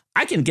 So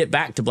I can get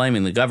back to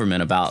blaming the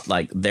government about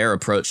like their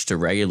approach to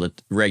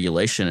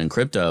regulation in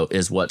crypto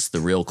is what's the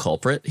real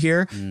culprit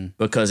here.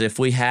 Because if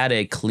we had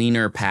a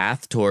cleaner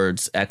path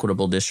towards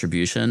equitable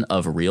distribution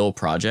of real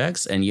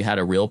projects, and you had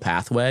a real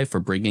pathway for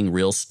bringing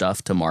real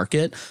stuff to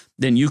market,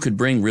 then you could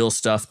bring real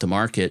stuff to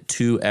market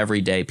to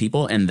everyday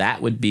people, and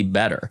that would be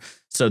better.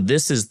 So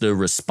this is the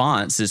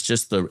response.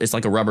 It's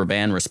like a rubber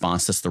band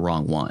response. That's the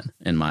wrong one,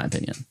 in my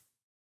opinion.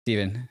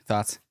 Steven,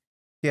 thoughts?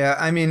 Yeah,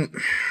 I mean,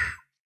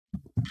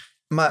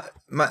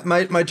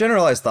 my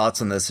generalized thoughts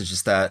on this is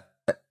just that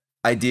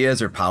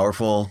ideas are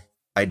powerful.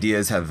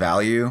 Ideas have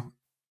value.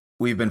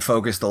 We've been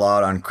focused a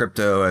lot on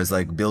crypto as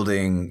like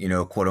building,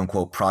 quote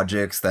unquote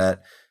projects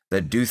that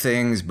do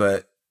things,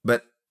 but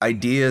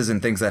ideas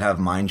and things that have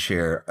mind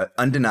share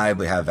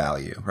undeniably have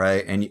value,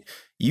 right? And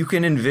you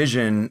can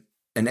envision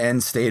an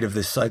end state of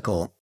this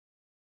cycle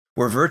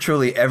where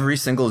virtually every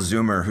single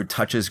Zoomer who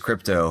touches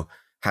crypto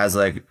has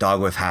like dog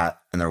with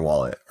hat in their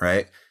wallet,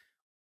 right?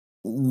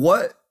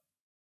 What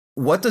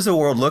does a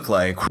world look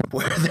like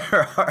where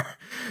there are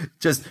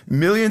just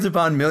millions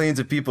upon millions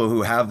of people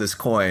who have this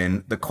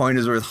coin? The coin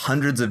is worth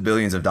hundreds of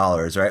billions of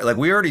dollars, right? Like,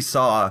 we already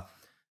saw,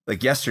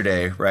 like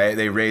yesterday, right?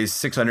 They raised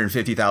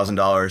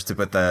 $650,000 to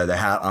put the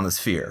hat on the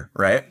sphere,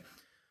 right?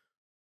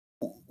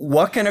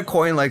 What can a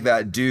coin like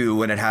that do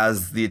when it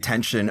has the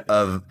attention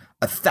of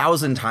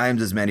 1,000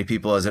 times as many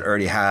people as it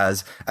already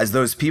has, as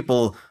those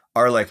people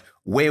are like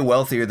way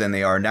wealthier than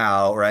they are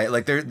now, right?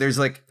 Like there's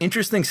like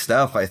interesting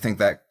stuff I think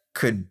that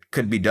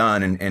could be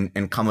done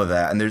and come of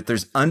that. And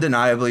there's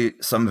undeniably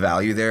some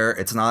value there.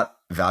 It's not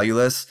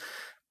valueless.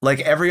 Like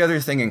every other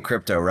thing in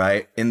crypto,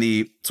 right? In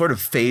the sort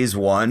of phase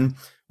one,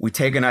 we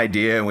take an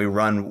idea and we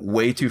run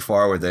way too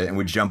far with it, and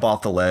we jump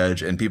off the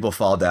ledge and people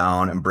fall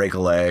down and break a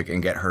leg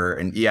and get hurt.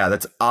 And yeah,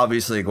 that's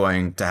obviously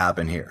going to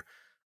happen here.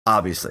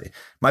 Obviously.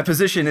 My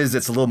position is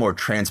it's a little more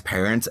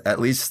transparent, at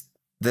least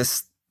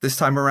this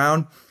time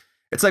around.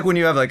 It's like when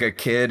you have like a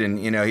kid and,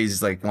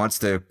 he's like wants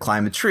to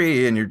climb a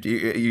tree, and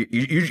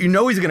you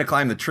know he's going to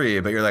climb the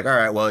tree, but you're like, all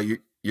right, well, you're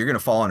going to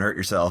fall and hurt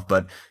yourself,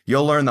 but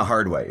you'll learn the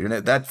hard way.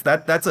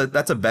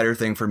 That's a better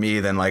thing for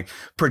me than like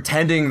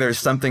pretending there's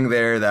something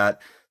there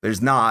that there's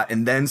not,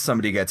 and then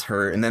somebody gets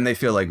hurt, and then they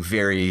feel like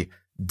very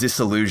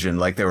disillusioned,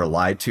 like they were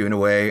lied to in a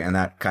way, and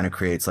that kind of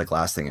creates like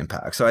lasting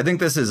impact. So I think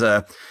this is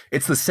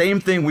it's the same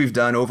thing we've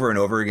done over and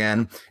over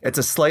again. It's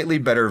a slightly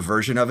better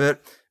version of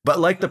it, But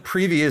like the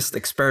previous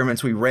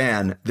experiments we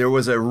ran, there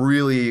was a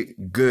really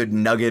good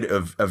nugget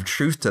of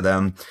truth to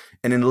them.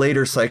 And in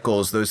later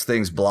cycles, those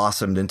things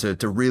blossomed into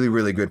really,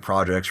 really good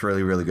projects,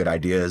 really, really good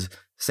ideas.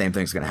 Same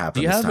thing's going to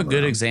happen. Do you have a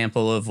good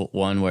example of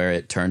one where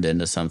it turned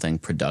into something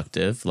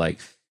productive? Like,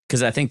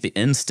 because I think the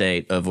end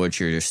state of what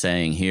you're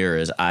saying here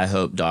is, I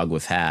hope Dog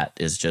with Hat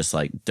is just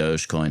like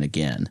Dogecoin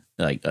again.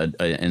 Like,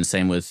 and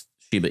same with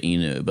Shiba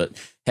Inu. But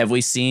have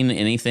we seen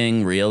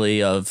anything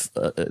really of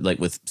like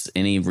with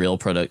any real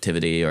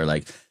productivity or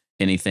like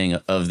anything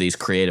of these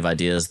creative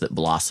ideas that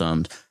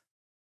blossomed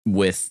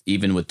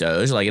even with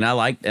Doge? Like, and I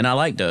like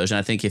Doge, and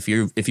I think if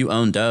you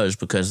own Doge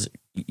because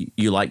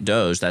you like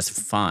Doge, that's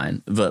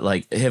fine. But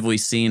like, have we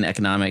seen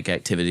economic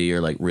activity or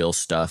like real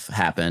stuff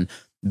happen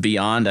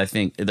beyond, I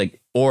think, like,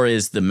 or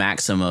is the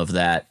maxim of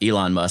that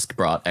Elon Musk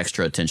brought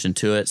extra attention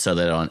to it so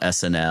that on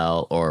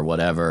SNL or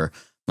whatever,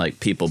 like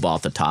people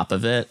bought the top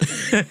of it,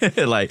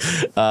 like,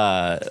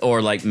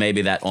 or like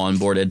maybe that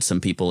onboarded some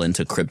people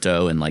into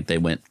crypto and like they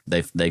went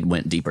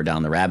deeper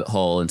down the rabbit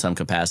hole in some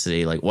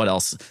capacity. Like, what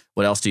else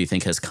do you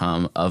think has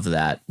come of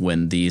that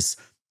when these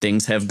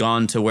things have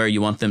gone to where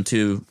you want them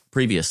to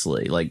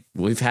previously? Like,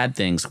 we've had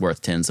things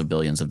worth tens of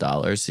billions of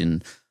dollars,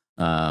 and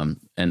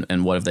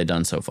what have they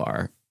done so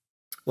far?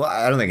 Well,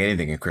 I don't think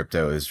anything in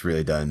crypto has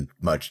really done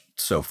much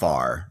so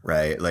far,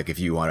 right? Like, if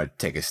you want to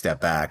take a step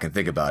back and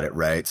think about it,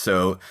 right?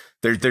 So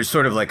there's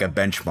sort of like a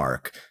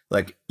benchmark.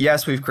 Like,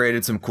 yes, we've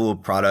created some cool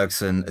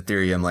products in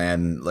Ethereum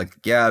land. Like,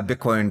 yeah,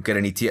 Bitcoin, get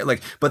an ETF.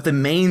 Like, but the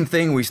main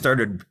thing we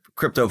started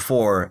crypto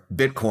for,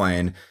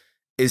 Bitcoin,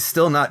 is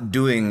still not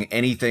doing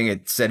anything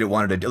it said it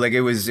wanted to do. Like,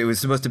 it was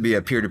supposed to be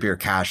a peer-to-peer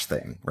cash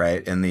thing,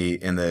 right? In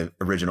the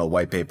original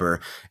white paper,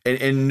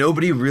 and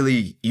nobody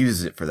really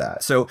uses it for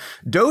that. So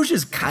Doge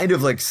is kind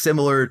of like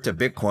similar to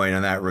Bitcoin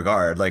in that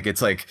regard. Like,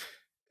 it's like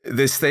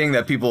this thing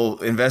that people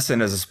invest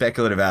in as a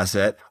speculative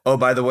asset. Oh,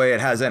 by the way,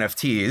 it has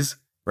NFTs,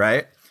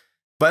 right?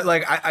 But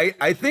like,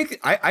 I think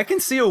I can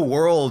see a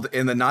world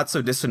in the not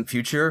so distant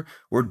future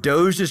where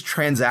Doge is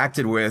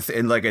transacted with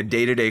in like a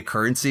day-to-day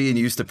currency and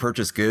used to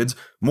purchase goods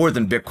more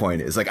than Bitcoin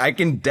is. Like, I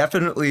can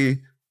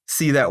definitely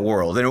see that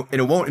world, and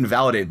it won't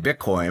invalidate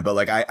Bitcoin, but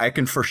like I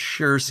can for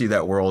sure see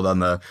that world on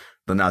the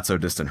not so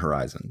distant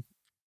horizon.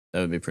 That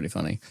would be pretty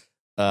funny.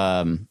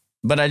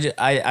 But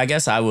I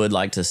guess I would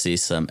like to see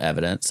some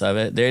evidence of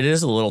it. It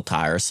is a little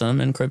tiresome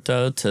in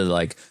crypto to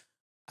like,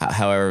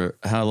 however,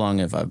 how long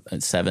have I,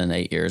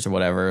 7-8 years or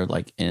whatever,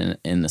 like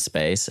in the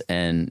space,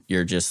 and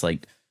you're just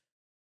like,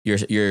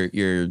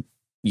 you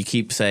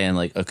keep saying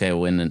like, okay,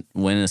 when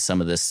is some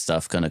of this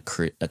stuff going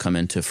to come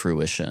into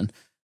fruition?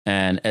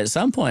 And at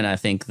some point, I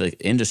think the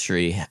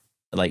industry,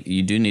 like,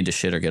 you do need to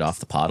shit or get off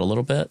the pot a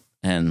little bit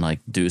and like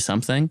do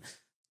something,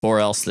 or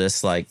else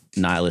this like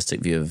nihilistic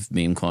view of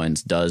meme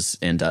coins does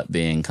end up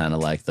being kind of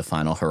like the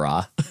final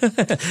hurrah,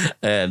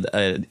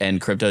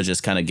 and crypto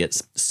just kind of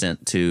gets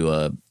sent to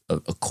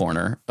a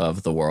corner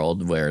of the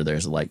world where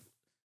there's like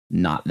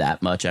not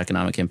that much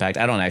economic impact.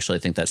 I don't actually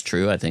think that's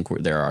true. I think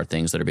there are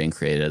things that are being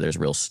created. There's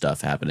real stuff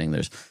happening.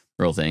 There's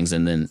real things.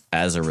 And then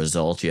as a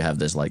result, you have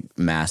this like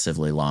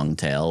massively long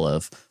tail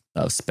of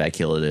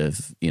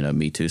speculative,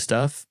 Me Too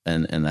stuff.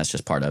 And that's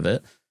just part of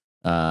it.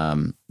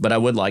 But I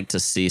would like to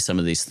see some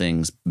of these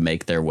things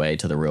make their way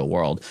to the real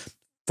world.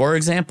 For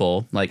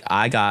example, like,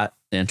 I got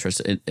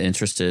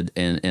interested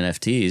in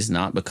NFTs,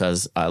 not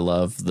because I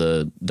love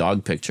the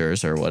dog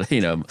pictures or what,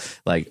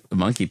 like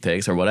monkey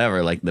pics or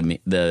whatever, like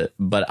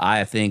but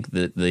I think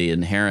that the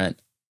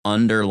inherent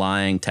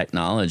underlying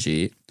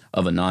technology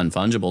of a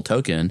non-fungible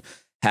token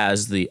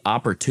has the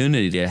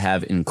opportunity to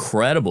have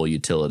incredible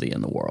utility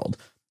in the world.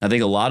 I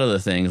think a lot of the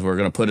things, we're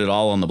going to put it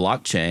all on the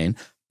blockchain.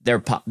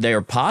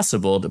 They're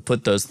possible to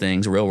put those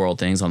things, real world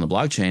things, on the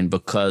blockchain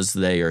because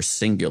they are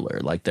singular,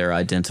 like they're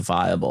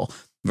identifiable,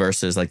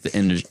 versus like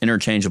the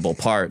interchangeable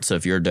parts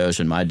of your Doge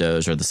and my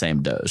Doge are the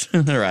same Doge,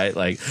 right?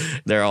 Like,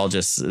 they're all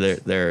just they're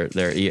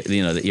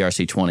the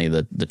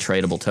ERC20, the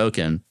tradable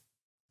token,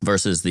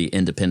 versus the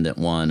independent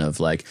one of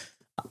like,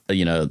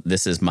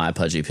 this is my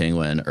pudgy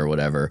penguin or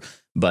whatever.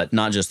 But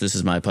not just this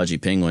is my pudgy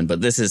penguin, but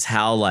this is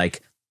how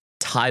like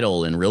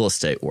title in real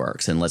estate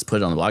works, and let's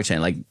put it on the blockchain.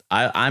 Like,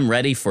 I'm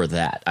ready for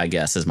that, I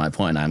guess, is my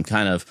point. I'm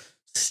kind of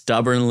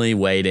stubbornly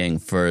waiting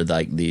for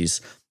like these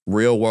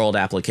real world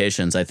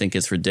applications. I think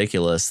it's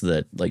ridiculous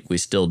that like we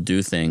still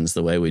do things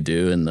the way we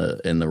do in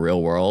the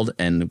real world,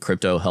 and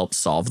crypto helps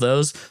solve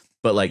those.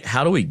 But like,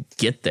 how do we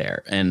get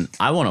there? And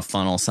I want to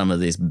funnel some of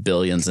these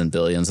billions and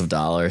billions of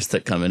dollars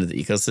that come into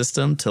the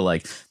ecosystem to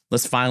like,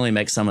 let's finally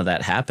make some of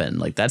that happen.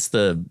 Like, that's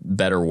the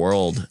better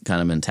world kind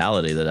of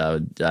mentality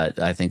that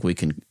I think we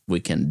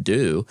can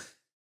do.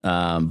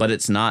 But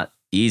it's not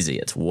easy.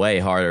 It's way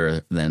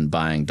harder than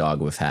buying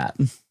Dog with Hat.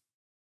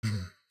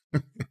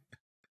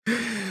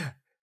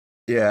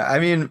 Yeah, I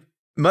mean,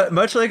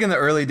 much like in the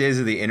early days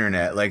of the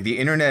internet, like, the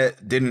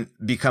internet didn't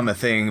become a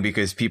thing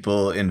because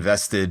people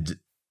invested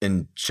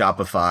in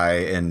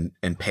Shopify and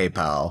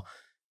PayPal.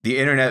 The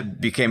internet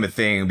became a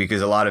thing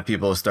because a lot of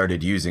people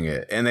started using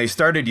it, and they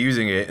started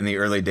using it in the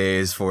early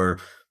days for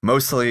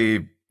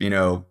mostly,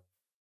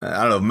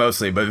 I don't know,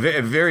 mostly, but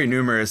very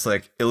numerous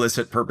like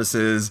illicit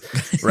purposes,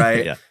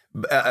 right? Yeah.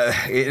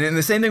 And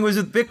the same thing was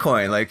with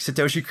Bitcoin. Like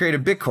Satoshi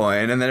created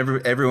Bitcoin, and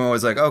then everyone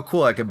was like, "Oh,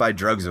 cool! I could buy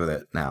drugs with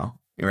it now."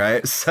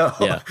 Right?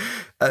 So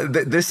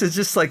this is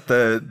just like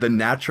the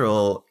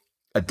natural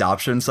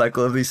adoption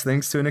cycle of these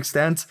things to an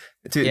extent.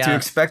 To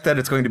expect that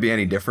it's going to be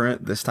any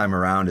different this time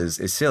around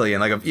is silly.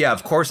 And like, yeah,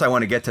 of course, I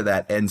want to get to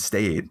that end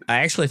state. I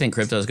actually think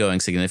crypto is going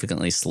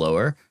significantly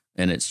slower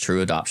in its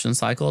true adoption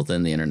cycle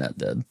than the internet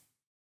did.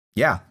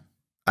 Yeah,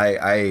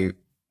 I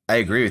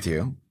agree with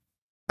you.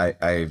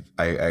 I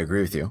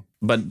agree with you.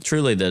 But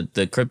truly,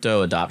 the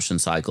crypto adoption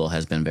cycle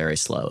has been very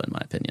slow, in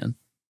my opinion,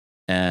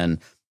 and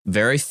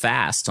very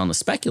fast on the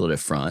speculative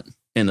front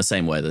in the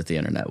same way that the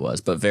internet was,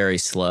 but very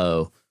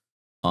slow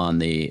on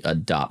the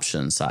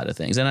adoption side of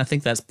things. And I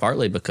think that's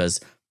partly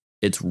because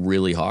it's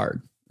really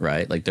hard,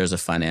 right? Like there's a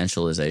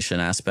financialization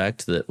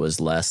aspect that was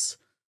less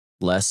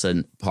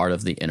a part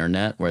of the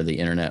internet, where the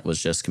internet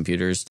was just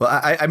computers.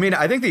 Well, I mean,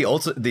 I think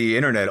the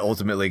internet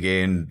ultimately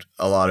gained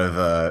a lot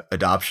of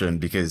adoption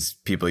because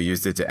people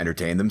used it to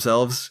entertain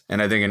themselves.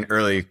 And I think in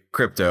early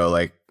crypto,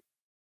 like,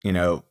 you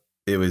know,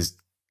 it was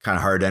kind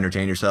of hard to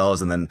entertain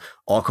yourselves. And then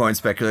altcoin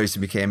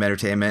speculation became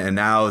entertainment. And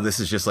now this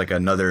is just like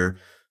another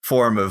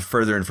form of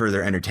further and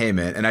further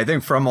entertainment. And I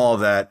think from all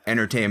that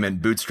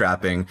entertainment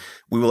bootstrapping,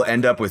 we will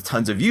end up with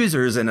tons of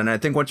users. And then I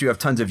think once you have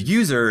tons of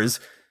users,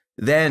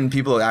 then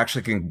people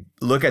actually can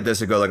look at this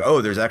and go like,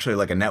 oh, there's actually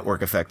like a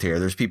network effect here.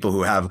 There's people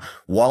who have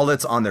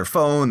wallets on their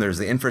phone. There's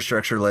the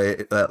infrastructure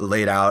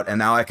laid out. And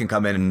now I can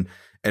come in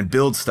and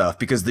build stuff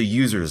because the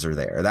users are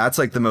there. That's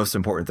like the most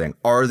important thing.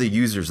 Are the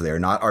users there?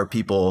 Not are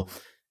people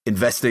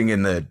investing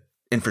in the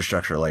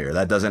infrastructure layer?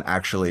 That doesn't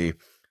actually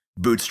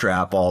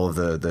bootstrap all of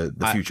the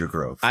future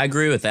growth. I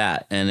agree with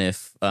that. And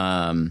if,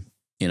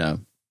 you know,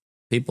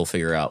 people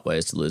figure out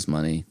ways to lose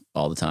money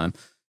all the time.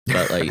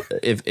 But like,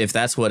 if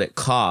that's what it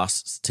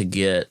costs to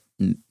get,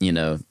 you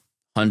know,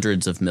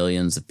 hundreds of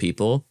millions of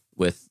people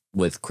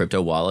with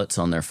crypto wallets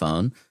on their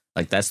phone,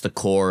 like that's the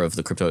core of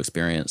the crypto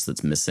experience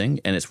that's missing.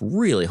 And it's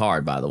really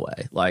hard, by the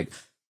way. Like,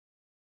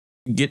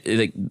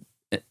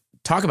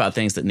 talk about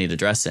things that need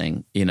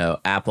addressing. You know,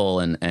 Apple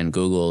and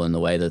Google and the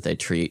way that they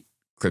treat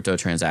crypto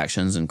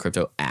transactions and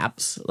crypto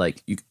apps,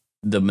 like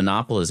the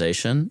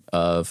monopolization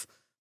of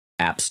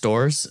app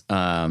stores.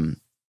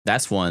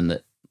 That's one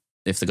that,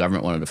 if the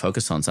government wanted to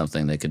focus on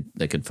something, they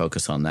could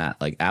focus on that.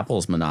 Like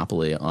Apple's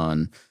monopoly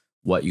on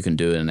what you can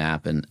do in an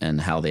app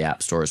and how the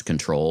app store is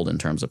controlled in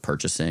terms of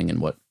purchasing and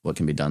what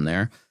can be done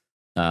there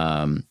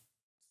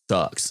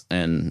sucks.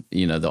 And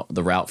you know,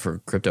 the route for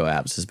crypto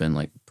apps has been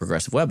like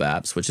progressive web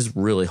apps, which is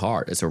really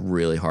hard. It's a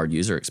really hard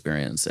user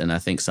experience. And I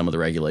think some of the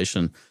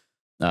regulation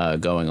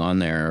going on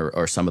there,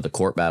 or some of the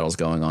court battles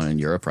going on in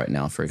Europe right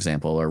now, for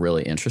example, are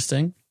really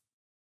interesting.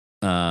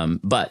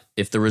 But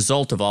if the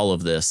result of all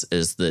of this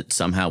is that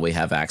somehow we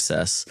have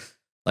access,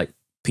 like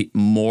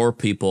more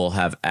people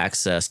have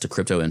access to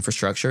crypto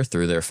infrastructure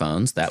through their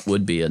phones, that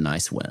would be a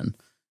nice win.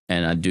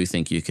 And I do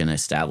think you can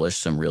establish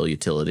some real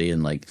utility,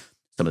 and like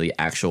some of the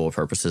actual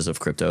purposes of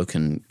crypto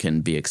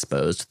can be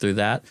exposed through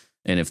that.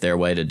 And if their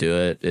way to do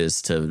it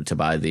is to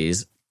buy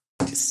these,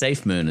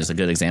 SafeMoon is a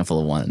good example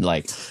of one.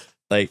 Like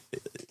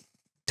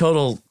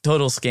total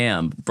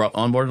scam,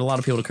 onboarded a lot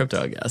of people to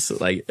crypto, I guess.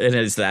 Like, and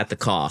is that the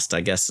cost?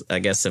 I guess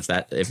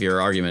if your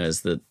argument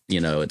is that, you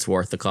know, it's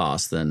worth the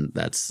cost, then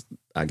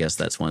I guess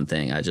that's one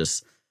thing.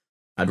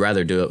 I'd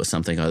rather do it with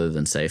something other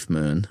than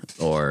SafeMoon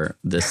or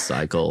this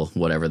cycle,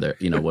 whatever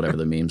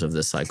the memes of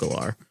this cycle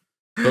are.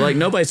 But like,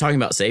 nobody's talking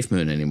about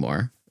SafeMoon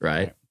anymore,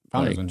 right?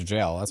 Founders went to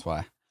jail. That's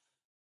why.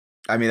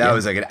 I mean, that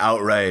was like an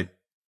outright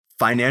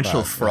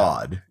financial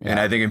fraud, and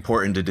I think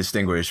important to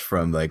distinguish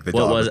from like the.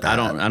 What was I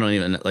don't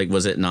even like.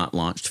 Was it not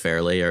launched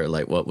fairly, or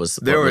like what was?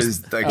 There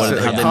was like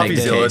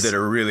CoffeeZilla did a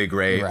really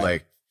great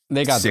like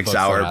they got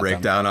 6-hour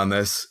breakdown on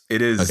this.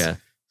 It is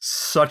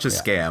such a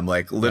scam,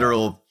 like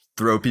literal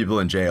throw people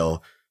in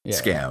jail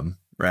scam,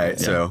 right?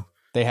 Yeah. So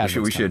they had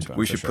we should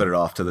put it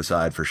off to the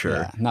side for sure.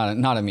 Yeah.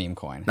 Not a meme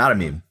coin. Not a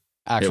meme.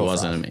 Actual it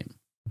wasn't fraud. a meme.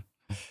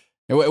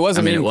 It was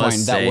a meme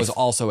coin that was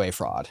also a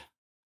fraud.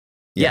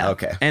 Yeah.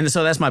 Okay. And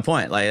so that's my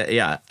point. Like,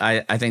 yeah,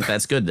 I think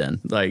that's good then.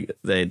 Like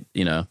they,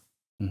 you know,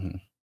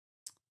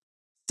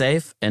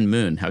 Safe and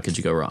Moon. How could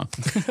you go wrong?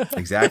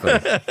 Exactly.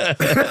 But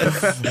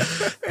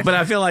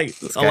I feel like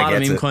a lot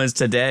of meme coins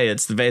today,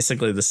 it's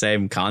basically the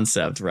same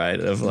concept, right?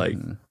 Of like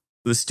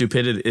the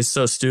stupidity is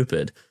so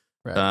stupid.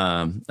 Right.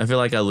 I feel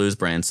like I lose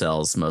brain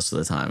cells most of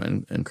the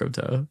time in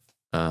crypto.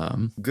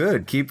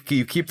 Good.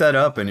 Keep that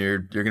up, and you're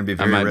going to be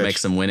very rich. I might make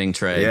some winning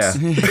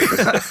trades.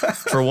 Yeah.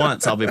 For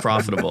once, I'll be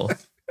profitable.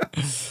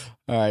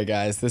 All right,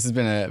 guys, this has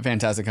been a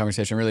fantastic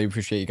conversation. Really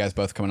appreciate you guys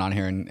both coming on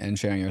here and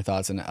sharing your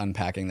thoughts and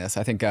unpacking this.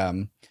 I think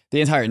the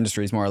entire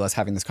industry is more or less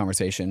having this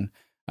conversation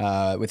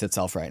with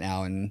itself right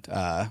now, and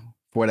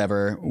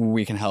whatever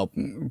we can help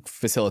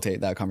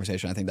facilitate that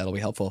conversation, I think that'll be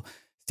helpful.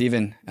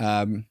 Steven,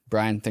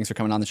 Brian, thanks for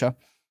coming on the show.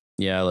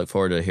 Yeah, I look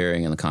forward to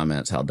hearing in the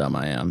comments how dumb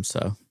I am.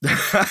 So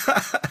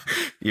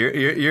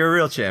you're a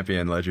real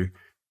champion, Ledger.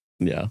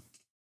 Yeah,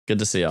 good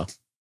to see y'all.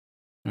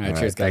 All right,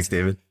 cheers, guys. Thanks,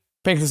 David.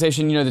 Bankless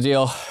Nation, you know the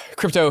deal.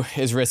 Crypto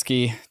is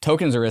risky.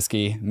 Tokens are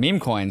risky. Meme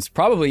coins,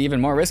 probably even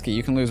more risky.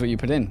 You can lose what you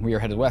put in. We are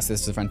headed west.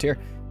 This is the frontier.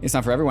 It's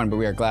not for everyone, but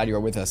we are glad you are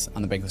with us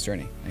on the Bankless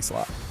journey. Thanks a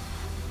lot.